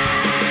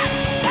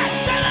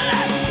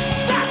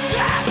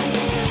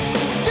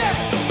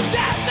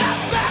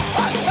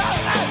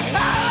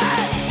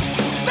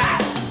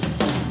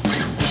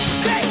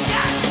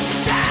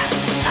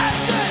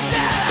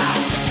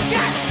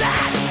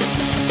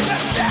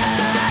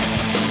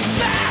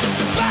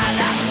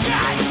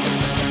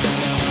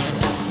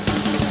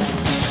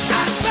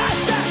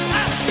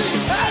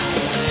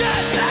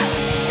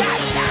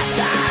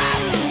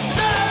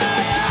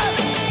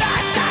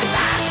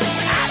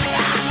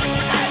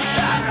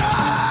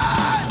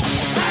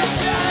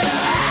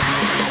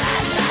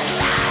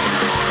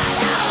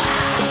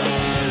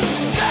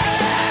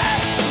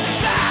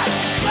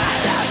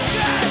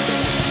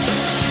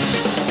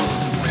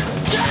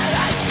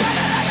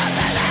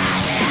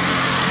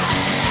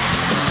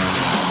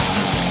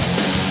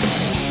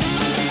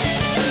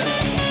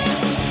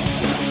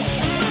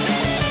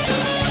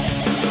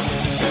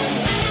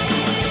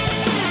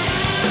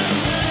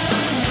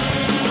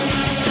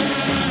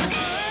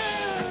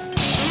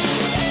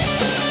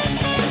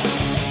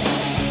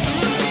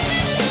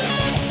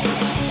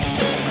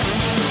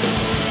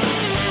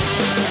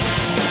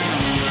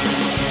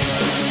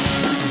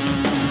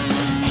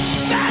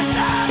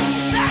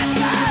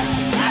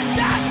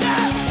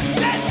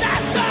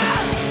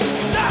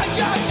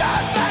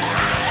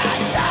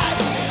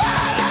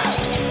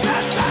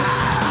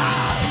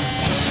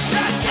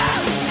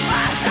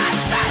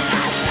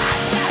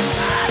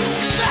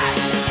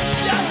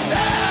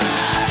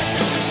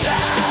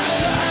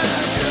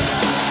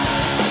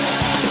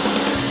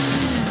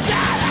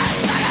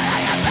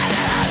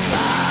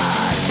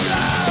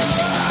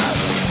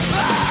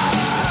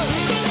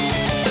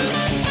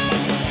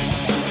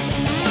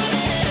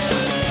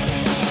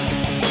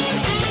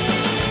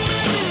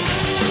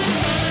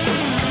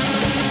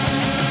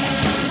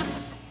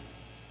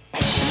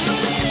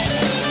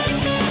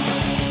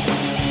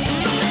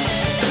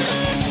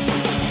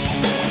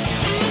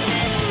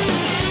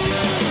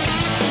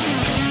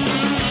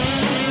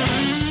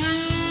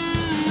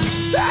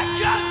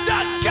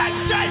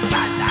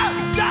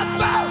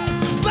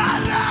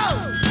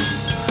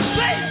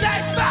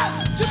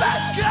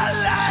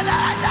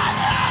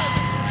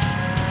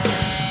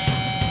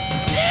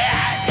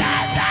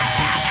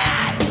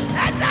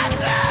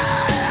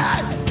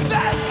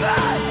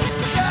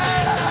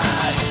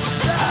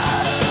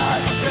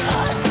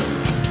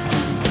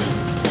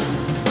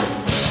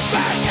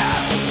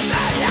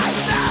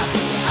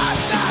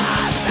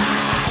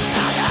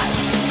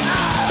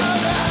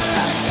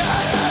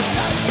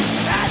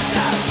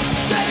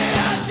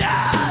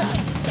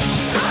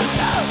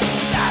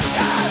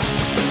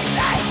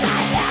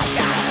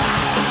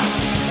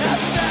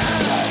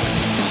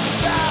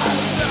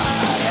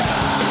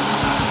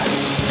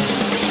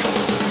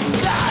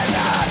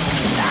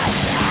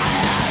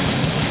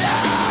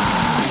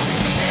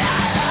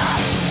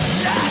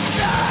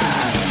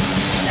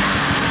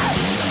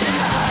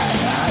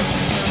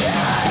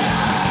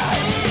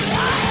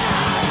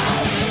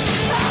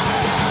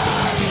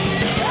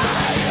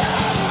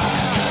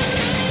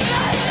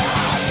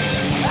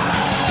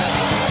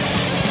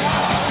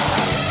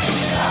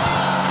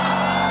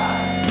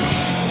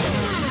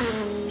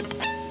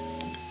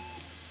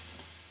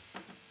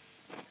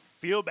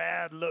 Feel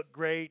bad, look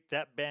great.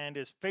 That band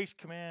is Face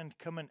Command,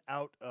 coming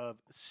out of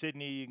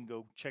Sydney. You can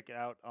go check it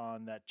out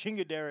on that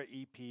Chingadera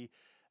EP.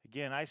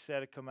 Again, I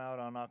said it come out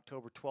on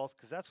October 12th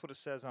because that's what it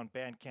says on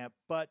Bandcamp,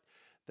 but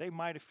they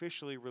might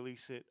officially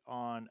release it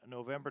on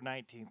November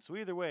 19th. So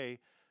either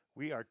way,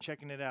 we are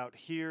checking it out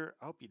here.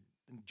 I hope you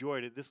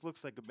enjoyed it. This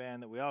looks like a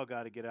band that we all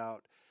got to get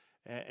out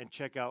and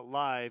check out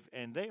live.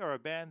 And they are a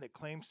band that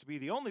claims to be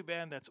the only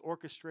band that's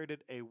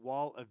orchestrated a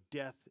wall of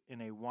death in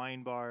a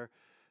wine bar.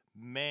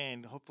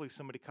 Man, hopefully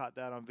somebody caught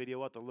that on video.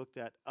 We'll have to look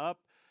that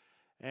up.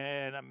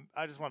 And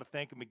I just want to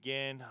thank him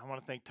again. I want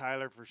to thank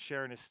Tyler for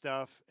sharing his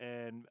stuff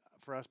and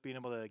for us being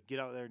able to get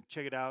out there and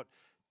check it out.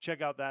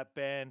 Check out that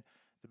band.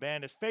 The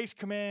band is Face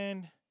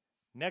Command.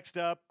 Next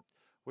up,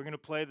 we're going to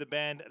play the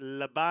band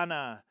La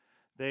Habana.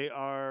 They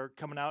are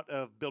coming out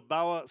of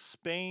Bilbao,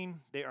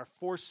 Spain. They are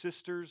four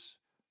sisters.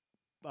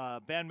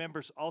 Band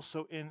members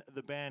also in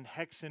the band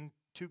Hexen,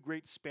 two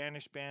great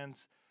Spanish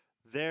bands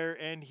there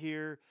and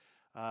here.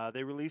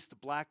 They released the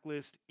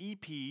Blacklist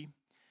EP,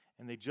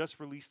 and they just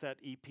released that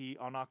EP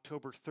on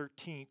October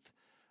 13th.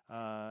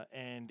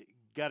 And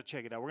got to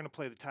check it out. We're going to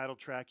play the title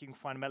track. You can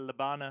find them at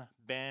Labana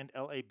Band,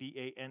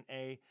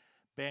 Labana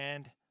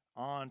Band,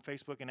 on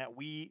Facebook and at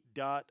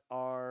we.r.labana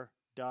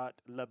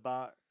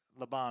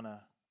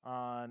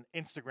on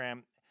Instagram.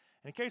 And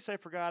in case I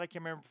forgot, I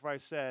can't remember if I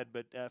said,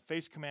 but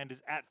Face Command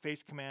is at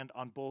Face Command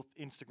on both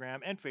Instagram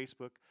and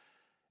Facebook.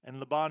 And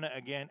Labana,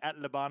 again, at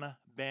Labana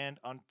Band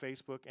on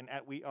Facebook and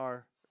at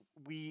we.r.labana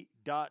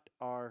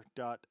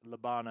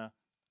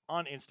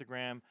on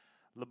Instagram.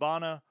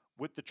 Labana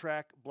with the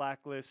track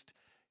Blacklist.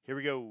 Here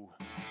we go.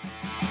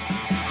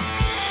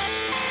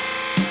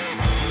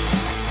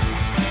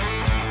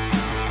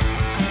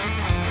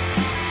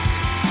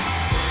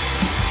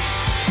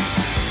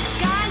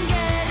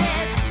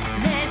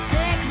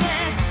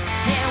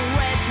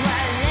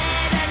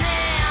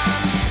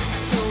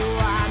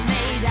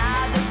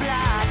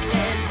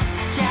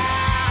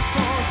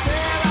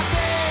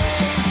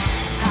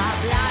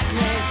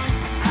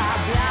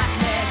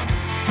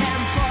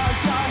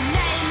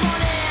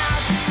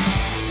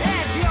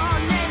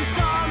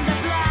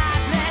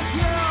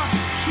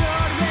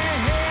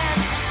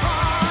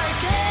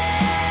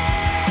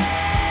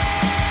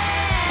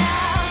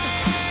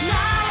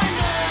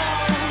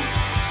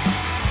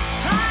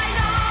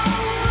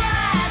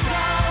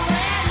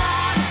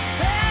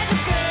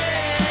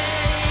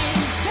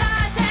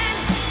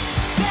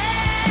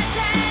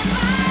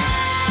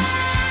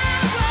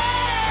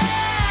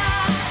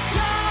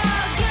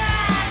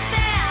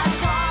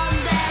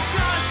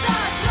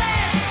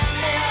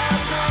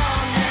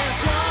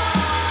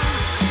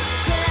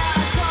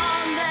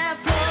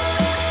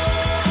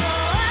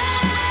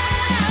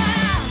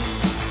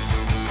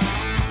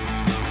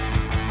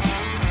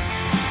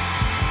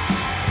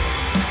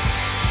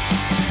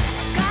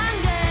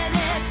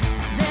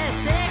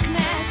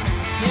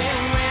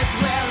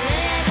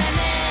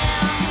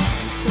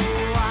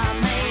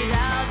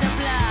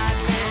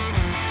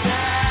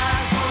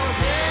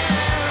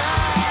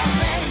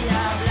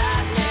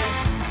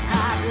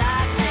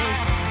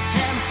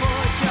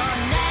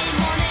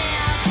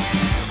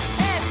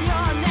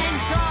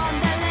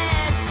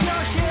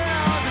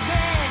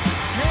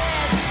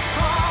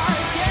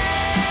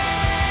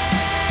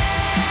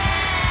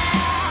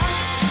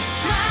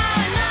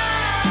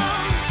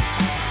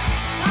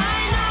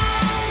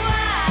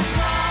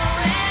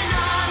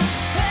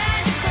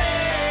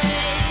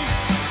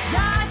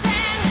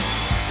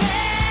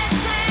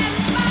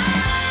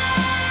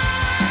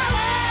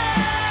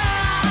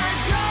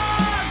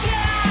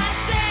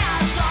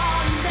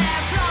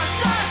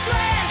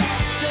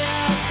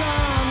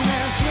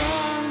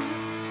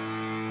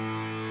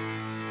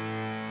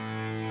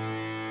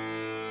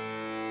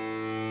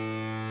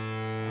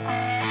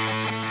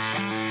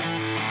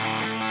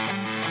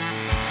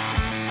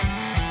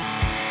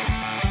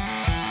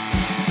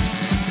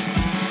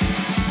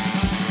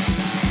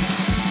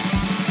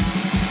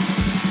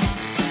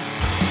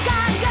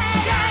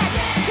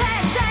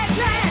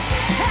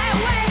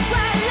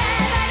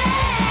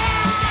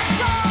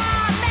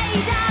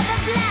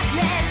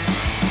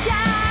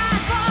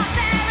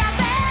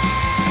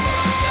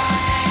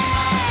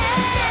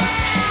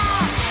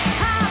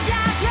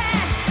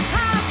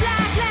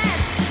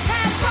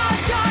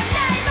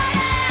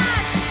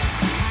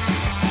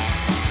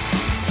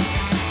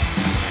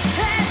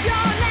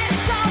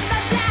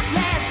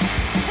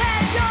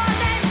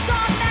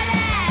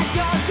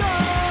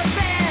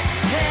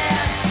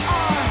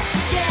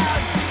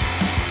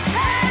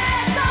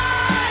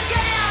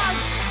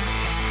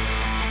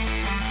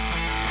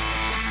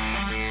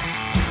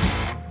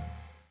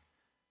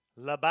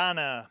 La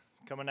Habana,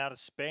 coming out of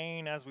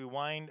Spain as we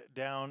wind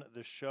down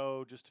the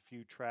show. Just a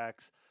few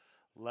tracks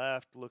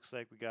left. Looks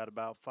like we got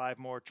about 5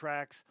 more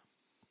tracks.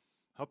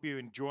 Hope you're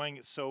enjoying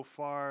it so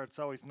far. It's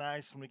always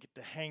nice when we get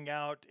to hang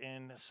out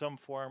in some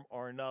form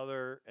or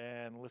another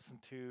and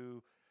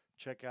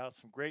check out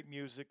some great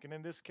music, and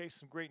in this case,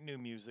 some great new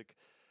music.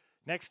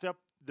 Next up,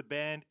 the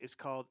band is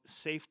called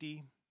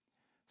Safety,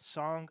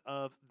 Song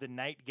of the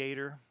Night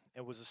Gator.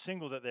 It was a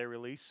single that they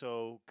released,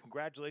 so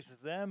congratulations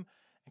to them.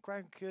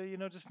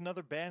 And just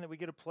another band that we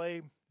get to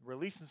play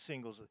releasing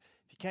singles. If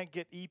you can't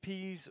get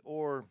EPs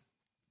or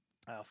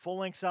full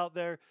lengths out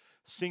there,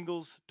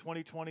 singles,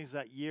 2020 is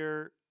that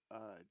year.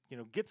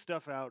 Get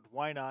stuff out.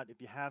 Why not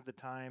if you have the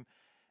time?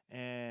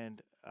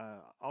 And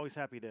always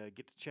happy to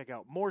get to check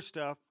out more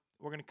stuff.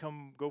 We're going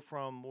to go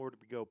from, where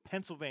did we go?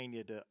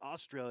 Pennsylvania to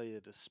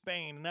Australia to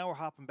Spain. And now we're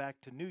hopping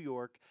back to New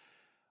York.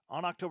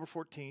 On October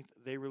 14th,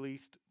 they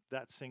released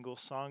that single,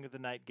 Song of the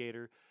Night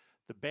Gator.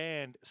 The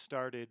band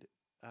started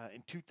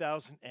in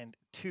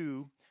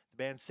 2002, the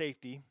band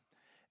Safety.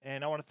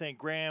 And I want to thank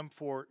Graham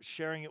for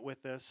sharing it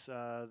with us.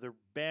 The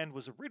band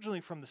was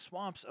originally from the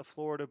swamps of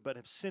Florida, but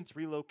have since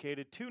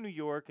relocated to New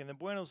York and then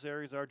Buenos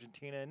Aires,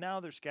 Argentina. And now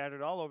they're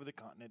scattered all over the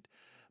continent,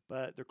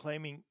 but they're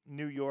claiming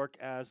New York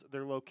as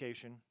their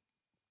location.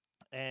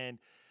 And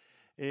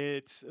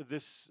it's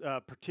this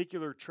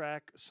particular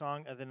track,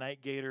 Song of the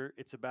Night Gator.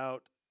 It's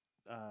about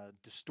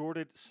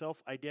distorted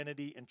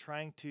self-identity and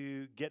trying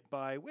to get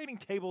by, waiting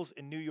tables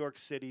in New York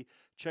City.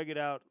 Check it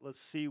out.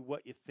 Let's see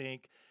what you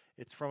think.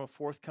 It's from a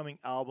forthcoming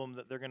album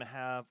that they're going to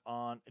have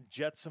on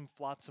Jetsam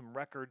Flotsam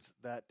Records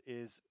that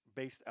is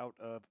based out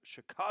of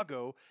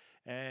Chicago.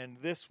 And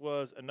this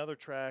was another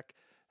track.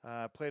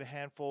 Played a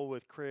handful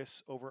with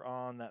Chris over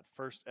on that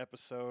first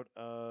episode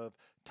of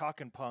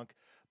Talkin' Punk.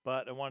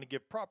 But I want to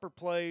give proper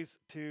plays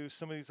to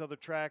some of these other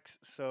tracks.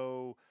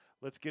 So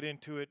let's get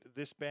into it.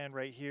 This band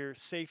right here,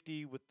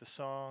 Safety, with the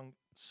Song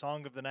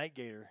of the Night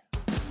Gator.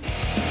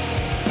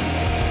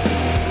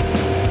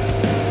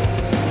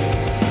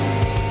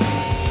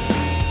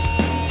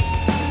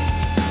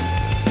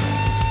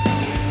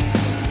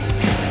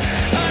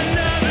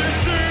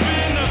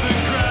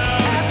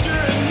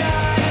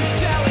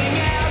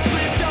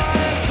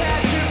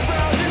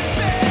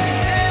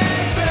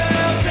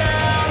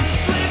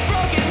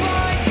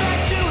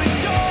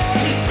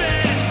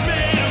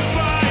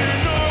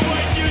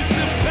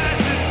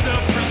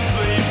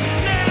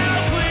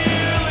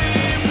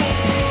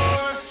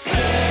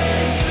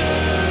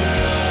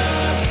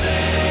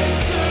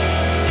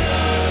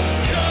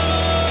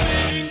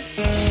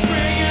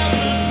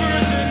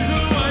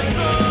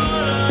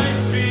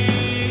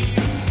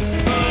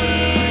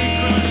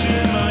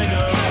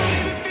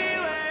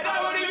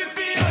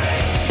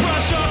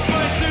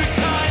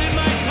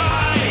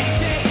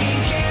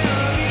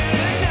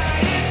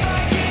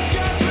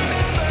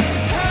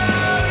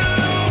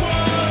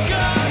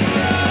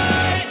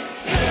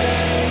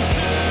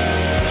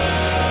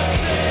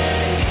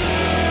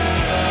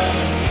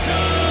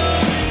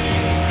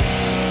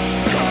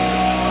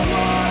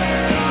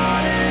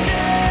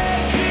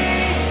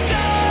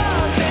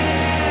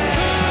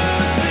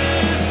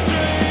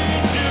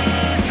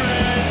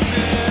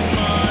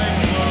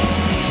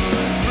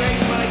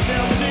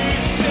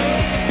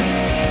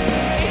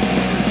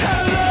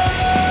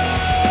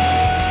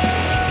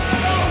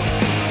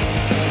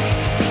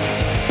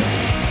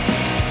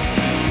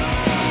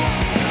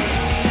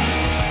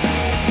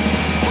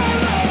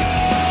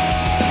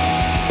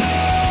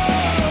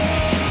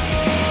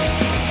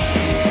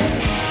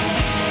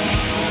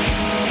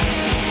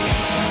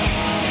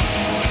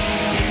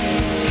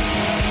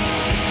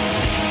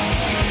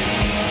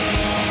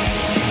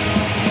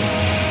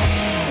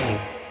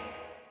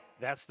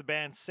 That's the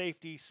band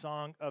Safety,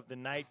 Song of the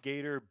Night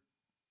Gator.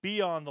 Be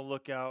on the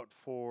lookout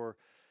for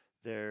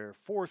their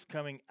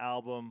forthcoming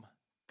album.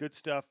 Good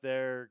stuff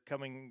there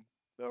coming,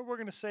 we're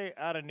going to say,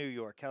 out of New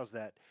York. How's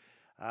that?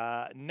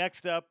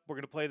 Next up, we're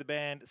going to play the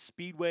band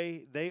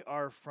Speedway. They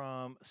are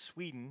from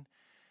Sweden.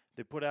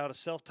 They put out a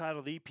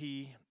self-titled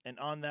EP, and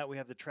on that we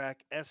have the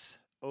track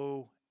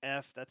SOF.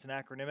 That's an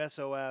acronym,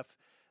 SOF.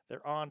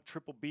 They're on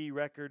Triple B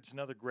Records,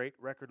 another great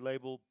record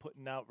label,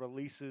 putting out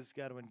releases.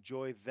 Got to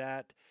enjoy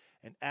that.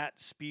 And at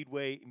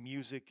Speedway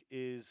Music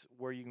is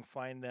where you can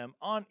find them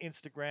on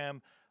Instagram.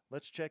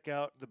 Let's check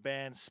out the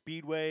band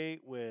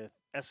Speedway with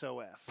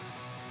SOF.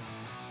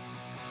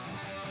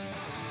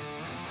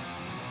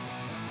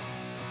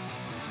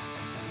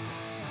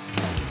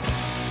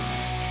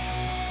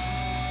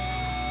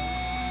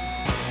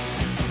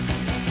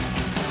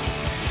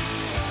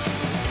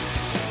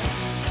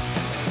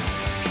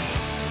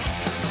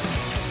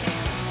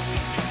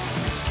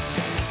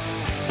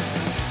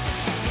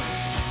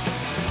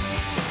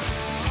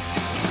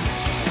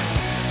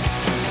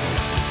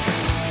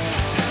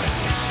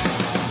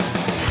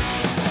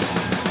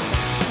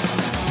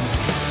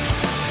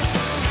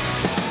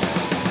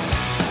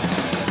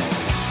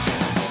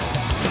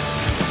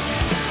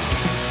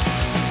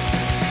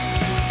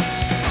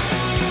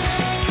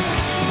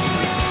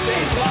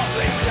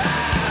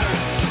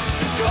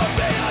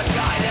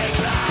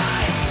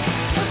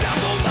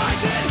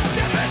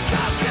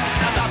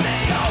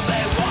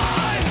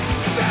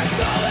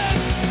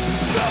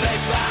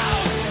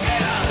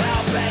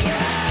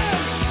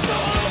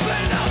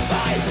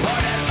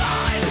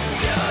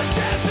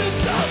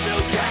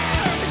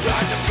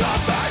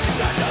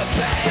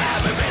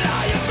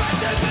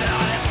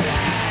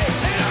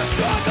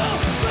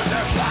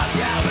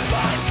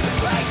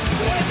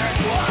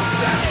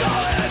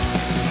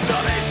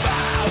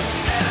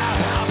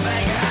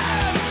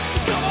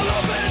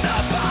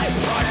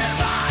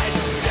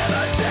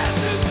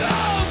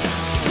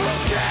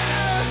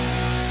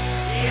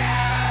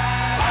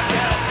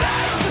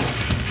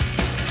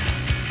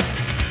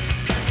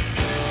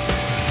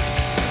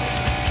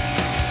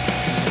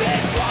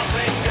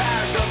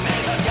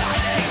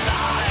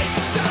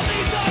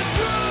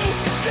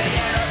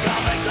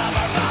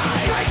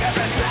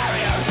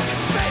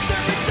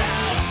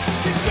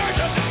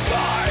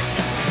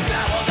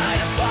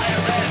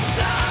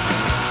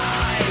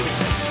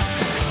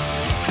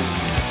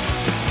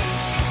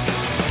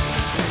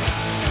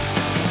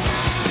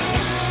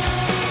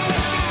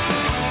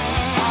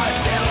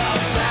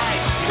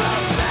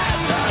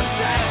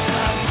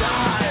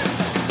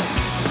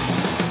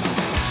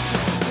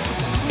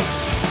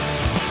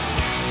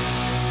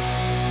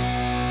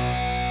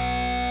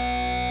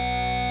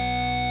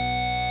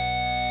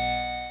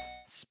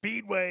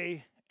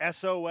 Speedway.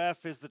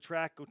 SOF is the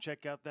track. Go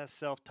check out that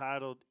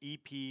self-titled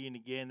EP. And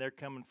again, they're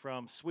coming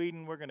from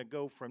Sweden. We're going to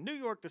go from New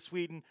York to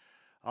Sweden,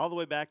 all the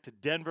way back to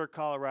Denver,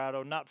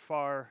 Colorado. Not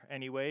far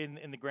anyway,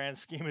 in the grand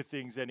scheme of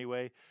things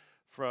anyway,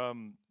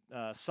 from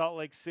Salt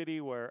Lake City,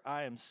 where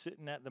I am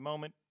sitting at the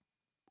moment.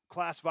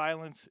 Class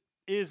Violence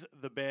is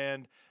the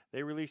band.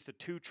 They released a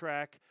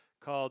 2-track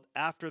called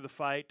After the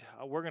Fight.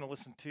 We're going to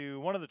listen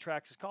to, one of the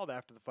tracks is called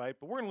After the Fight,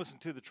 but we're going to listen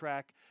to the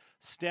track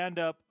Stand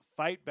Up,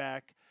 Fight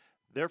Back.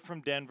 They're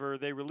from Denver.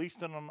 They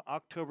released it on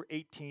October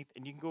 18th,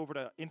 and you can go over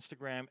to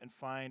Instagram and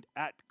find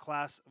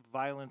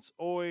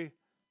 @ClassViolenceOy.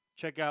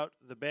 Check out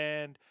the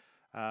band.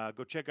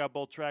 Go check out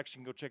both tracks. You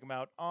can go check them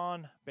out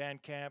on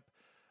Bandcamp.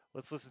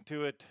 Let's listen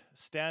to it.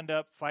 Stand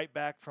Up, Fight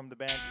Back from the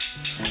band.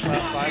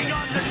 Walking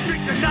on the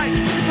streets at night,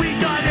 we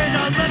got in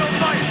a little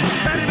fight.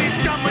 Enemies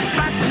come with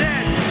bats in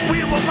hand.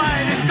 We will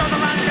fight until the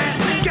last man.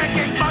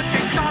 Kicking,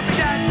 punching, stomping,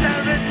 dance.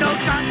 There is no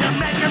time to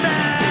make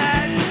amends.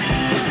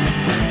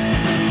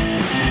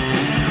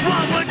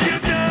 What would you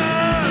do?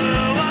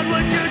 What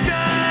would you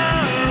do?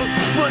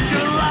 Would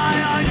you lie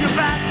on your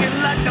back and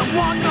let them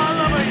walk all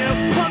over you?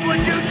 What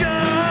would you do?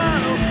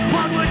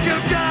 What would you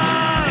do?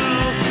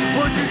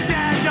 Would you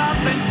stand up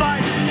and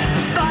fight?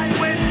 Fight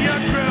with your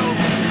crew.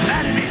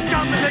 Enemies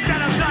come in the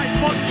dead of night.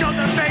 Won't show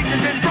their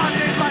faces in broad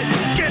daylight.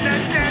 Skin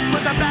and dance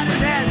with a bat in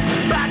hand.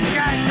 Bashing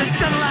hands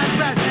until the last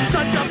breath.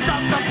 Sun comes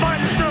up, the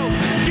fight is through.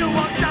 You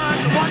won't tell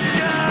us what to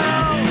do.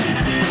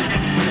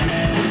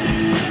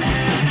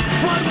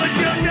 What would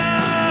you do?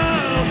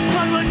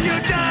 What would you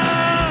do?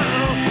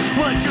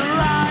 Would you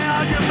lie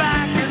on your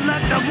back and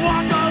let them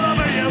walk all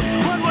over you?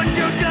 What would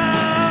you do?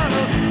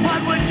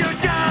 What would you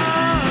do?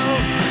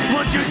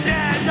 Would you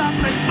stand up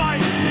and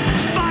fight?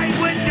 Fight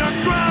with your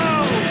crew!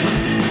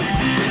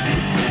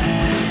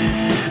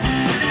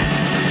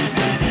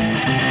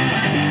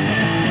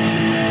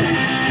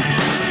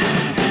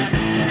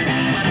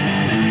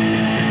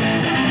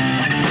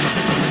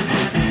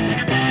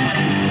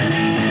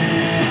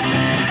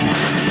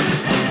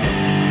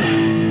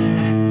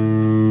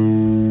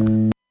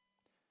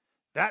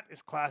 That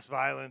is Class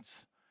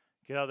Violence.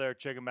 Get out there,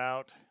 check them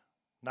out.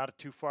 Not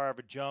too far of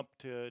a jump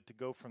to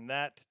go from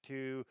that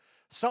to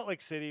Salt Lake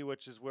City,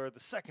 which is where the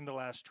second to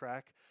last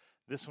track,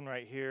 this one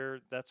right here,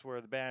 that's where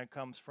the band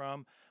comes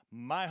from.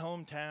 My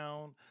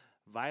hometown,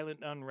 Violent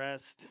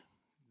Unrest.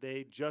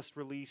 They just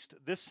released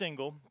this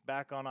single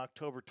back on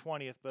October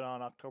 20th, but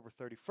on October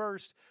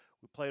 31st,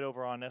 we played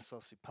over on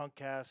SLC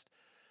Punkcast.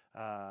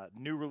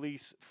 New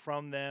release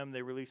from them.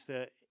 They released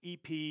the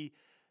EP,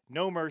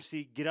 No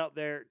Mercy. Get out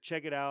there,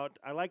 check it out.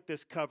 I like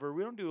this cover.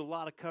 We don't do a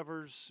lot of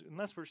covers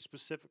unless we're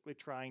specifically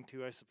trying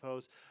to, I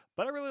suppose.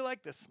 But I really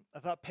like this. I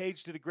thought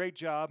Paige did a great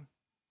job.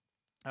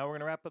 We're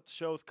going to wrap up the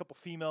show with a couple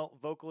female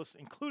vocalists,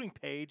 including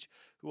Paige,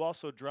 who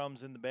also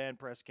drums in the band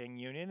Press Gang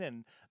Union,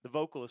 and the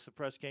vocalist of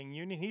Press Gang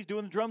Union. He's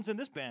doing the drums in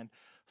this band.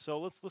 So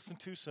let's listen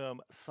to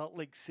some Salt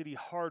Lake City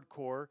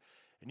hardcore.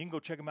 And you can go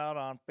check them out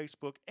on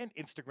Facebook and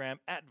Instagram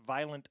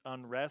 @Violent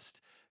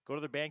Unrest. Go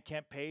to their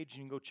Bandcamp page,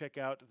 and you can go check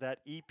out that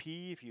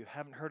EP if you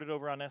haven't heard it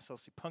over on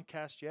SLC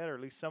Punkcast yet, or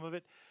at least some of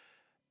it,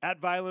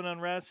 @Violent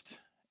Unrest.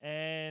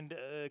 And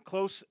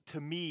Close to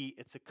Me,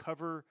 it's a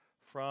cover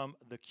from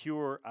The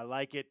Cure. I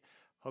like it.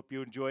 Hope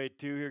you enjoy it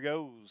too. Here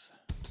goes.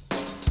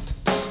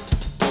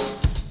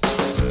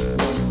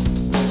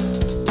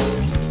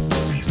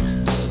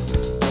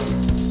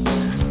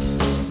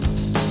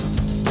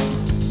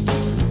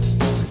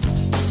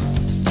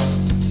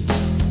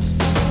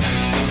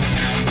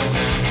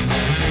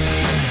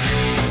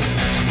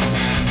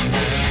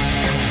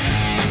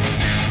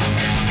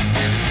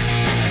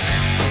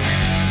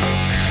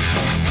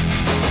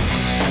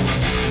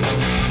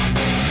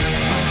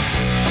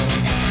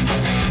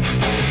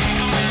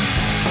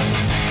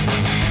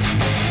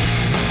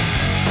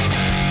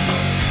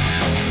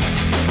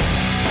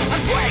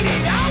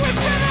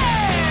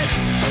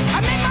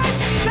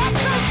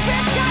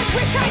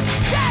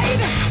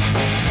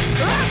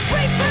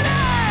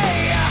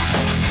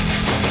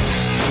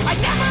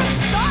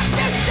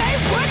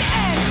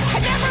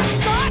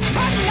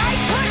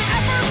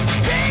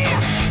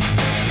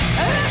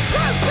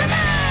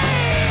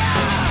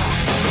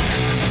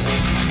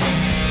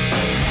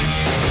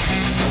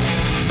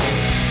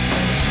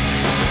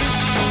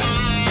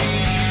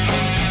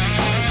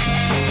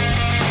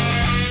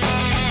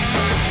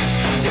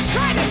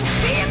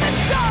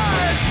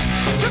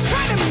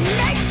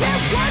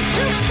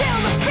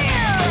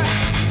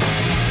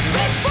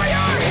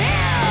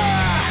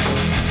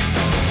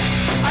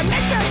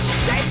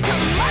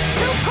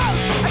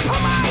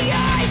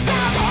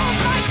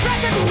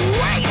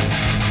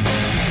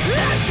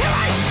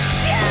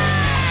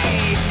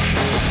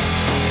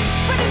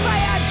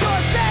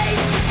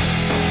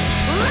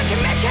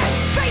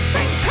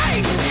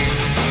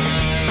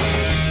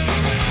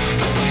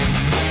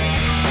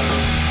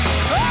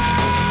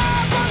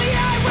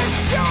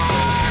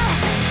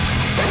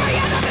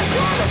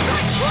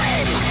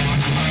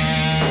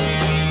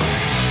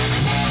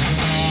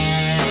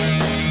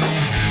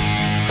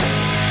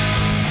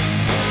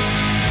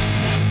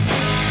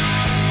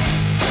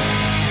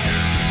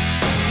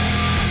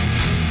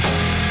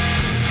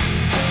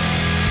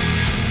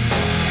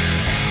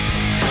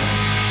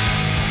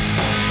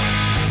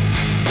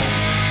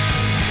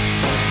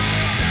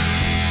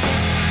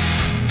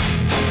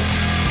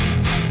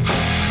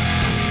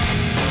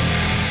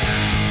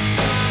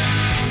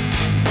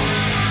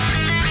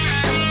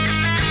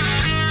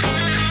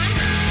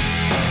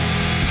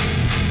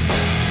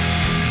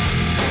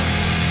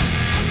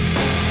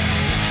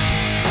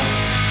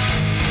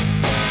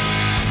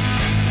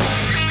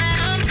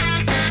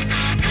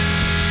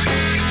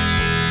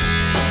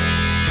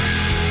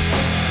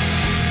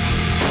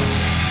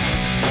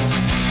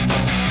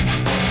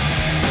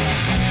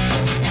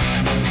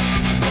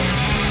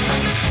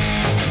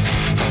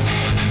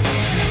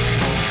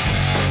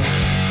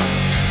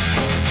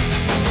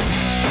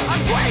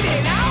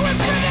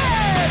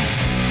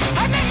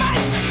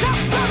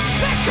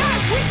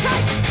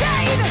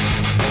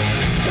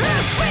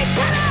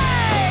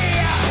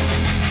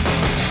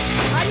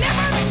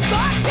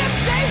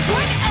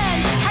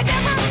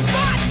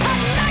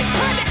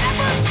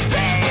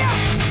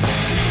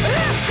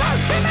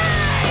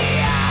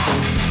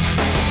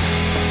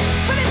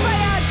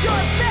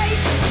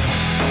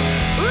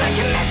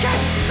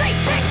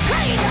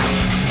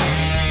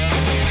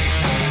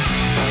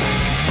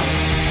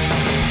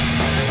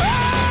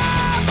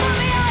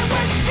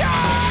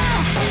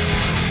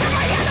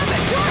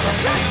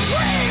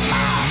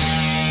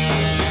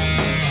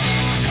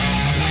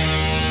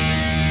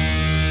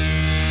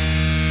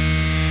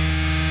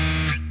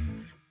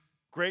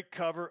 great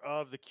cover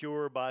of The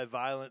Cure by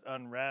Violent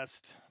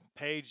Unrest.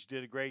 Paige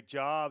did a great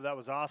job. That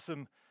was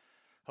awesome.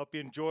 Hope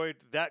you enjoyed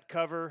that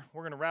cover.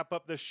 We're going to wrap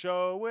up this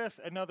show with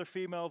another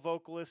female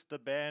vocalist. The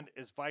band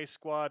is Vice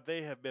Squad.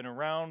 They have been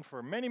around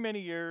for many, many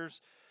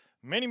years,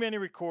 many, many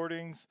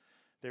recordings.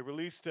 They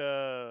released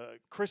a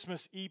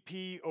Christmas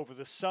EP over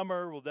the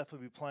summer. We'll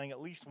definitely be playing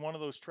at least one of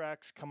those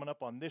tracks coming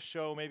up on this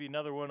show, maybe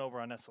another one over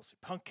on SLC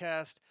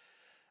Punkcast.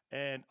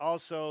 And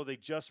also, they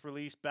just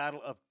released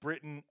Battle of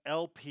Britain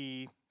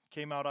LP.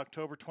 Came out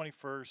October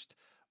 21st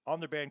on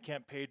their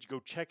Bandcamp page.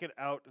 Go check it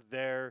out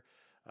there.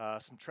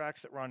 Some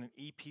tracks that were on an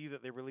EP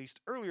that they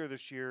released earlier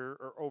this year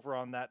are over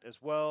on that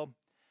as well.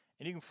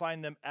 And you can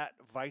find them at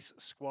Vice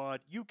Squad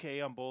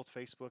UK on both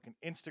Facebook and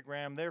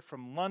Instagram. They're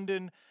from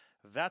London.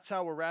 That's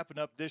how we're wrapping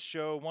up this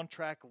show. One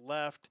track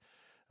left.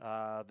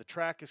 The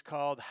track is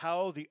called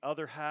How the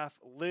Other Half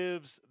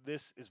Lives.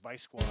 This is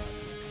Vice Squad.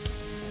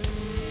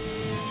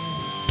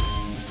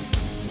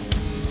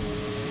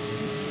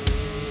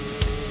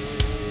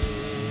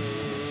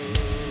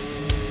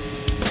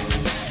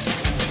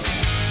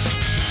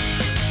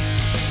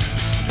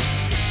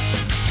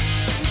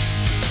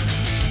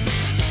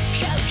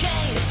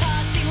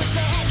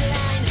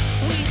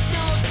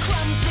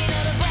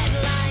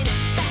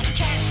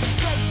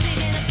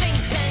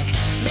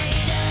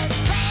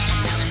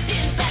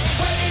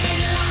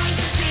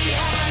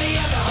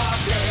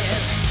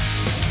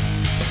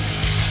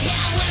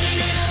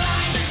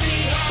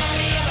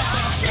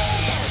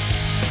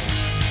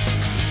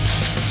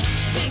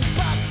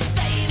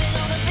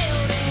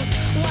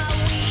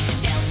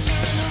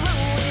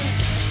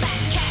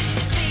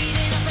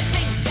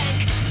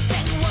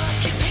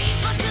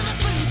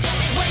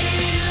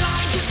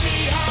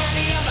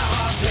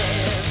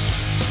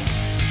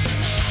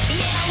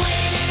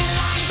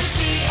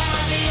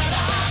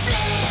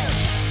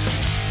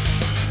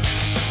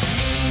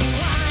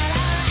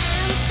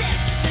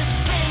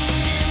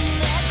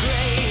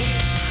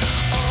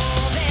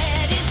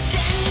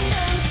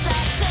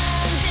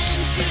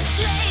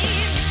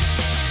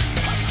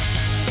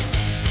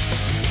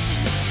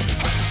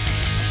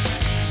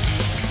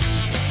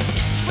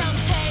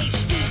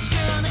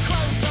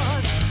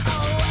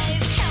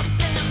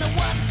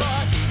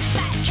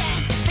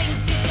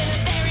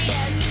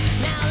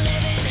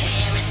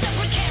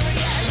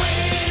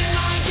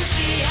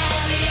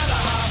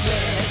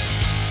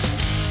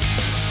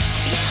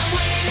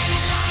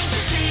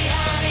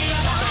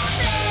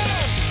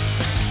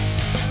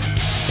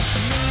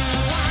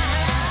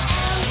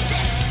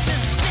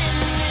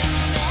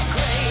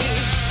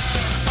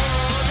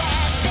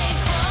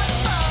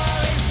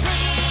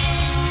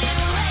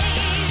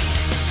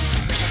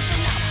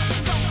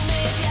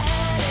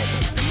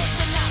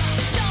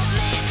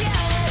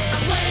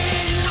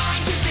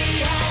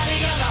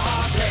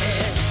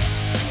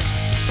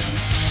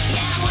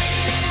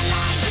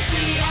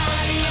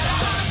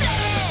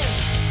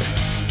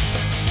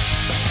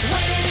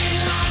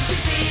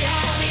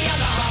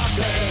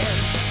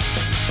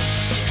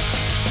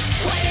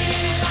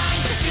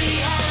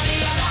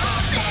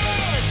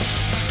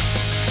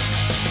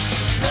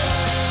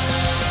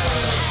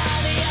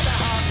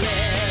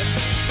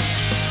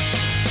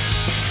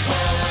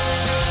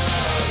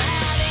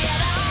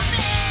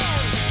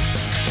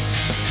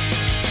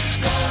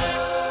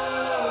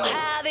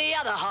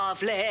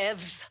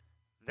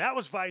 That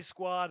was Vice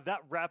Squad. That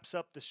wraps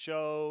up the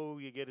show.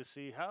 You get to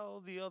see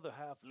how the other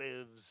half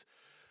lives.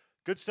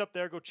 Good stuff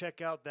there. Go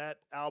check out that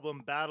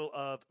album, Battle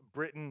of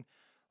Britain.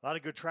 A lot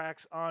of good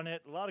tracks on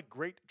it. A lot of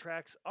great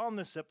tracks on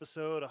this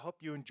episode. I hope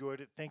you enjoyed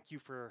it. Thank you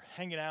for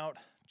hanging out,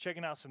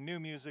 checking out some new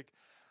music.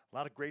 A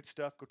lot of great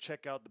stuff. Go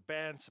check out the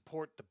band.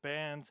 Support the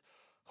bands.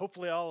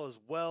 Hopefully all is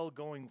well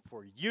going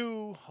for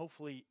you.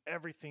 Hopefully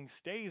everything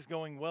stays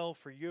going well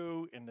for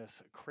you in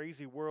this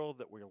crazy world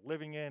that we're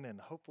living in. And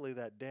hopefully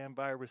that damn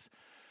virus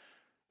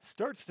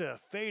starts to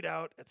fade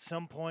out at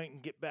some point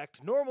and get back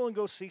to normal and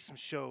go see some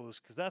shows,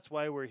 because that's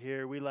why we're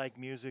here. We like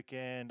music,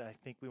 and I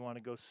think we want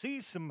to go see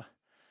some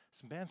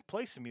bands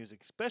play some music,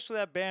 especially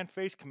that band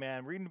Face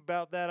Command. Reading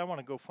about that, I want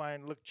to go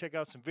check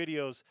out some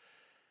videos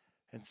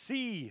and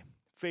see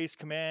Face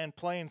Command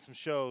playing some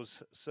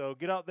shows. So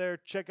get out there,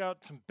 check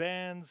out some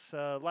bands,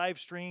 live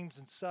streams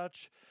and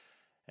such.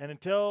 And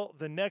until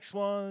the next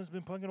one, it's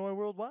been Punkin' Away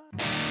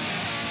Worldwide.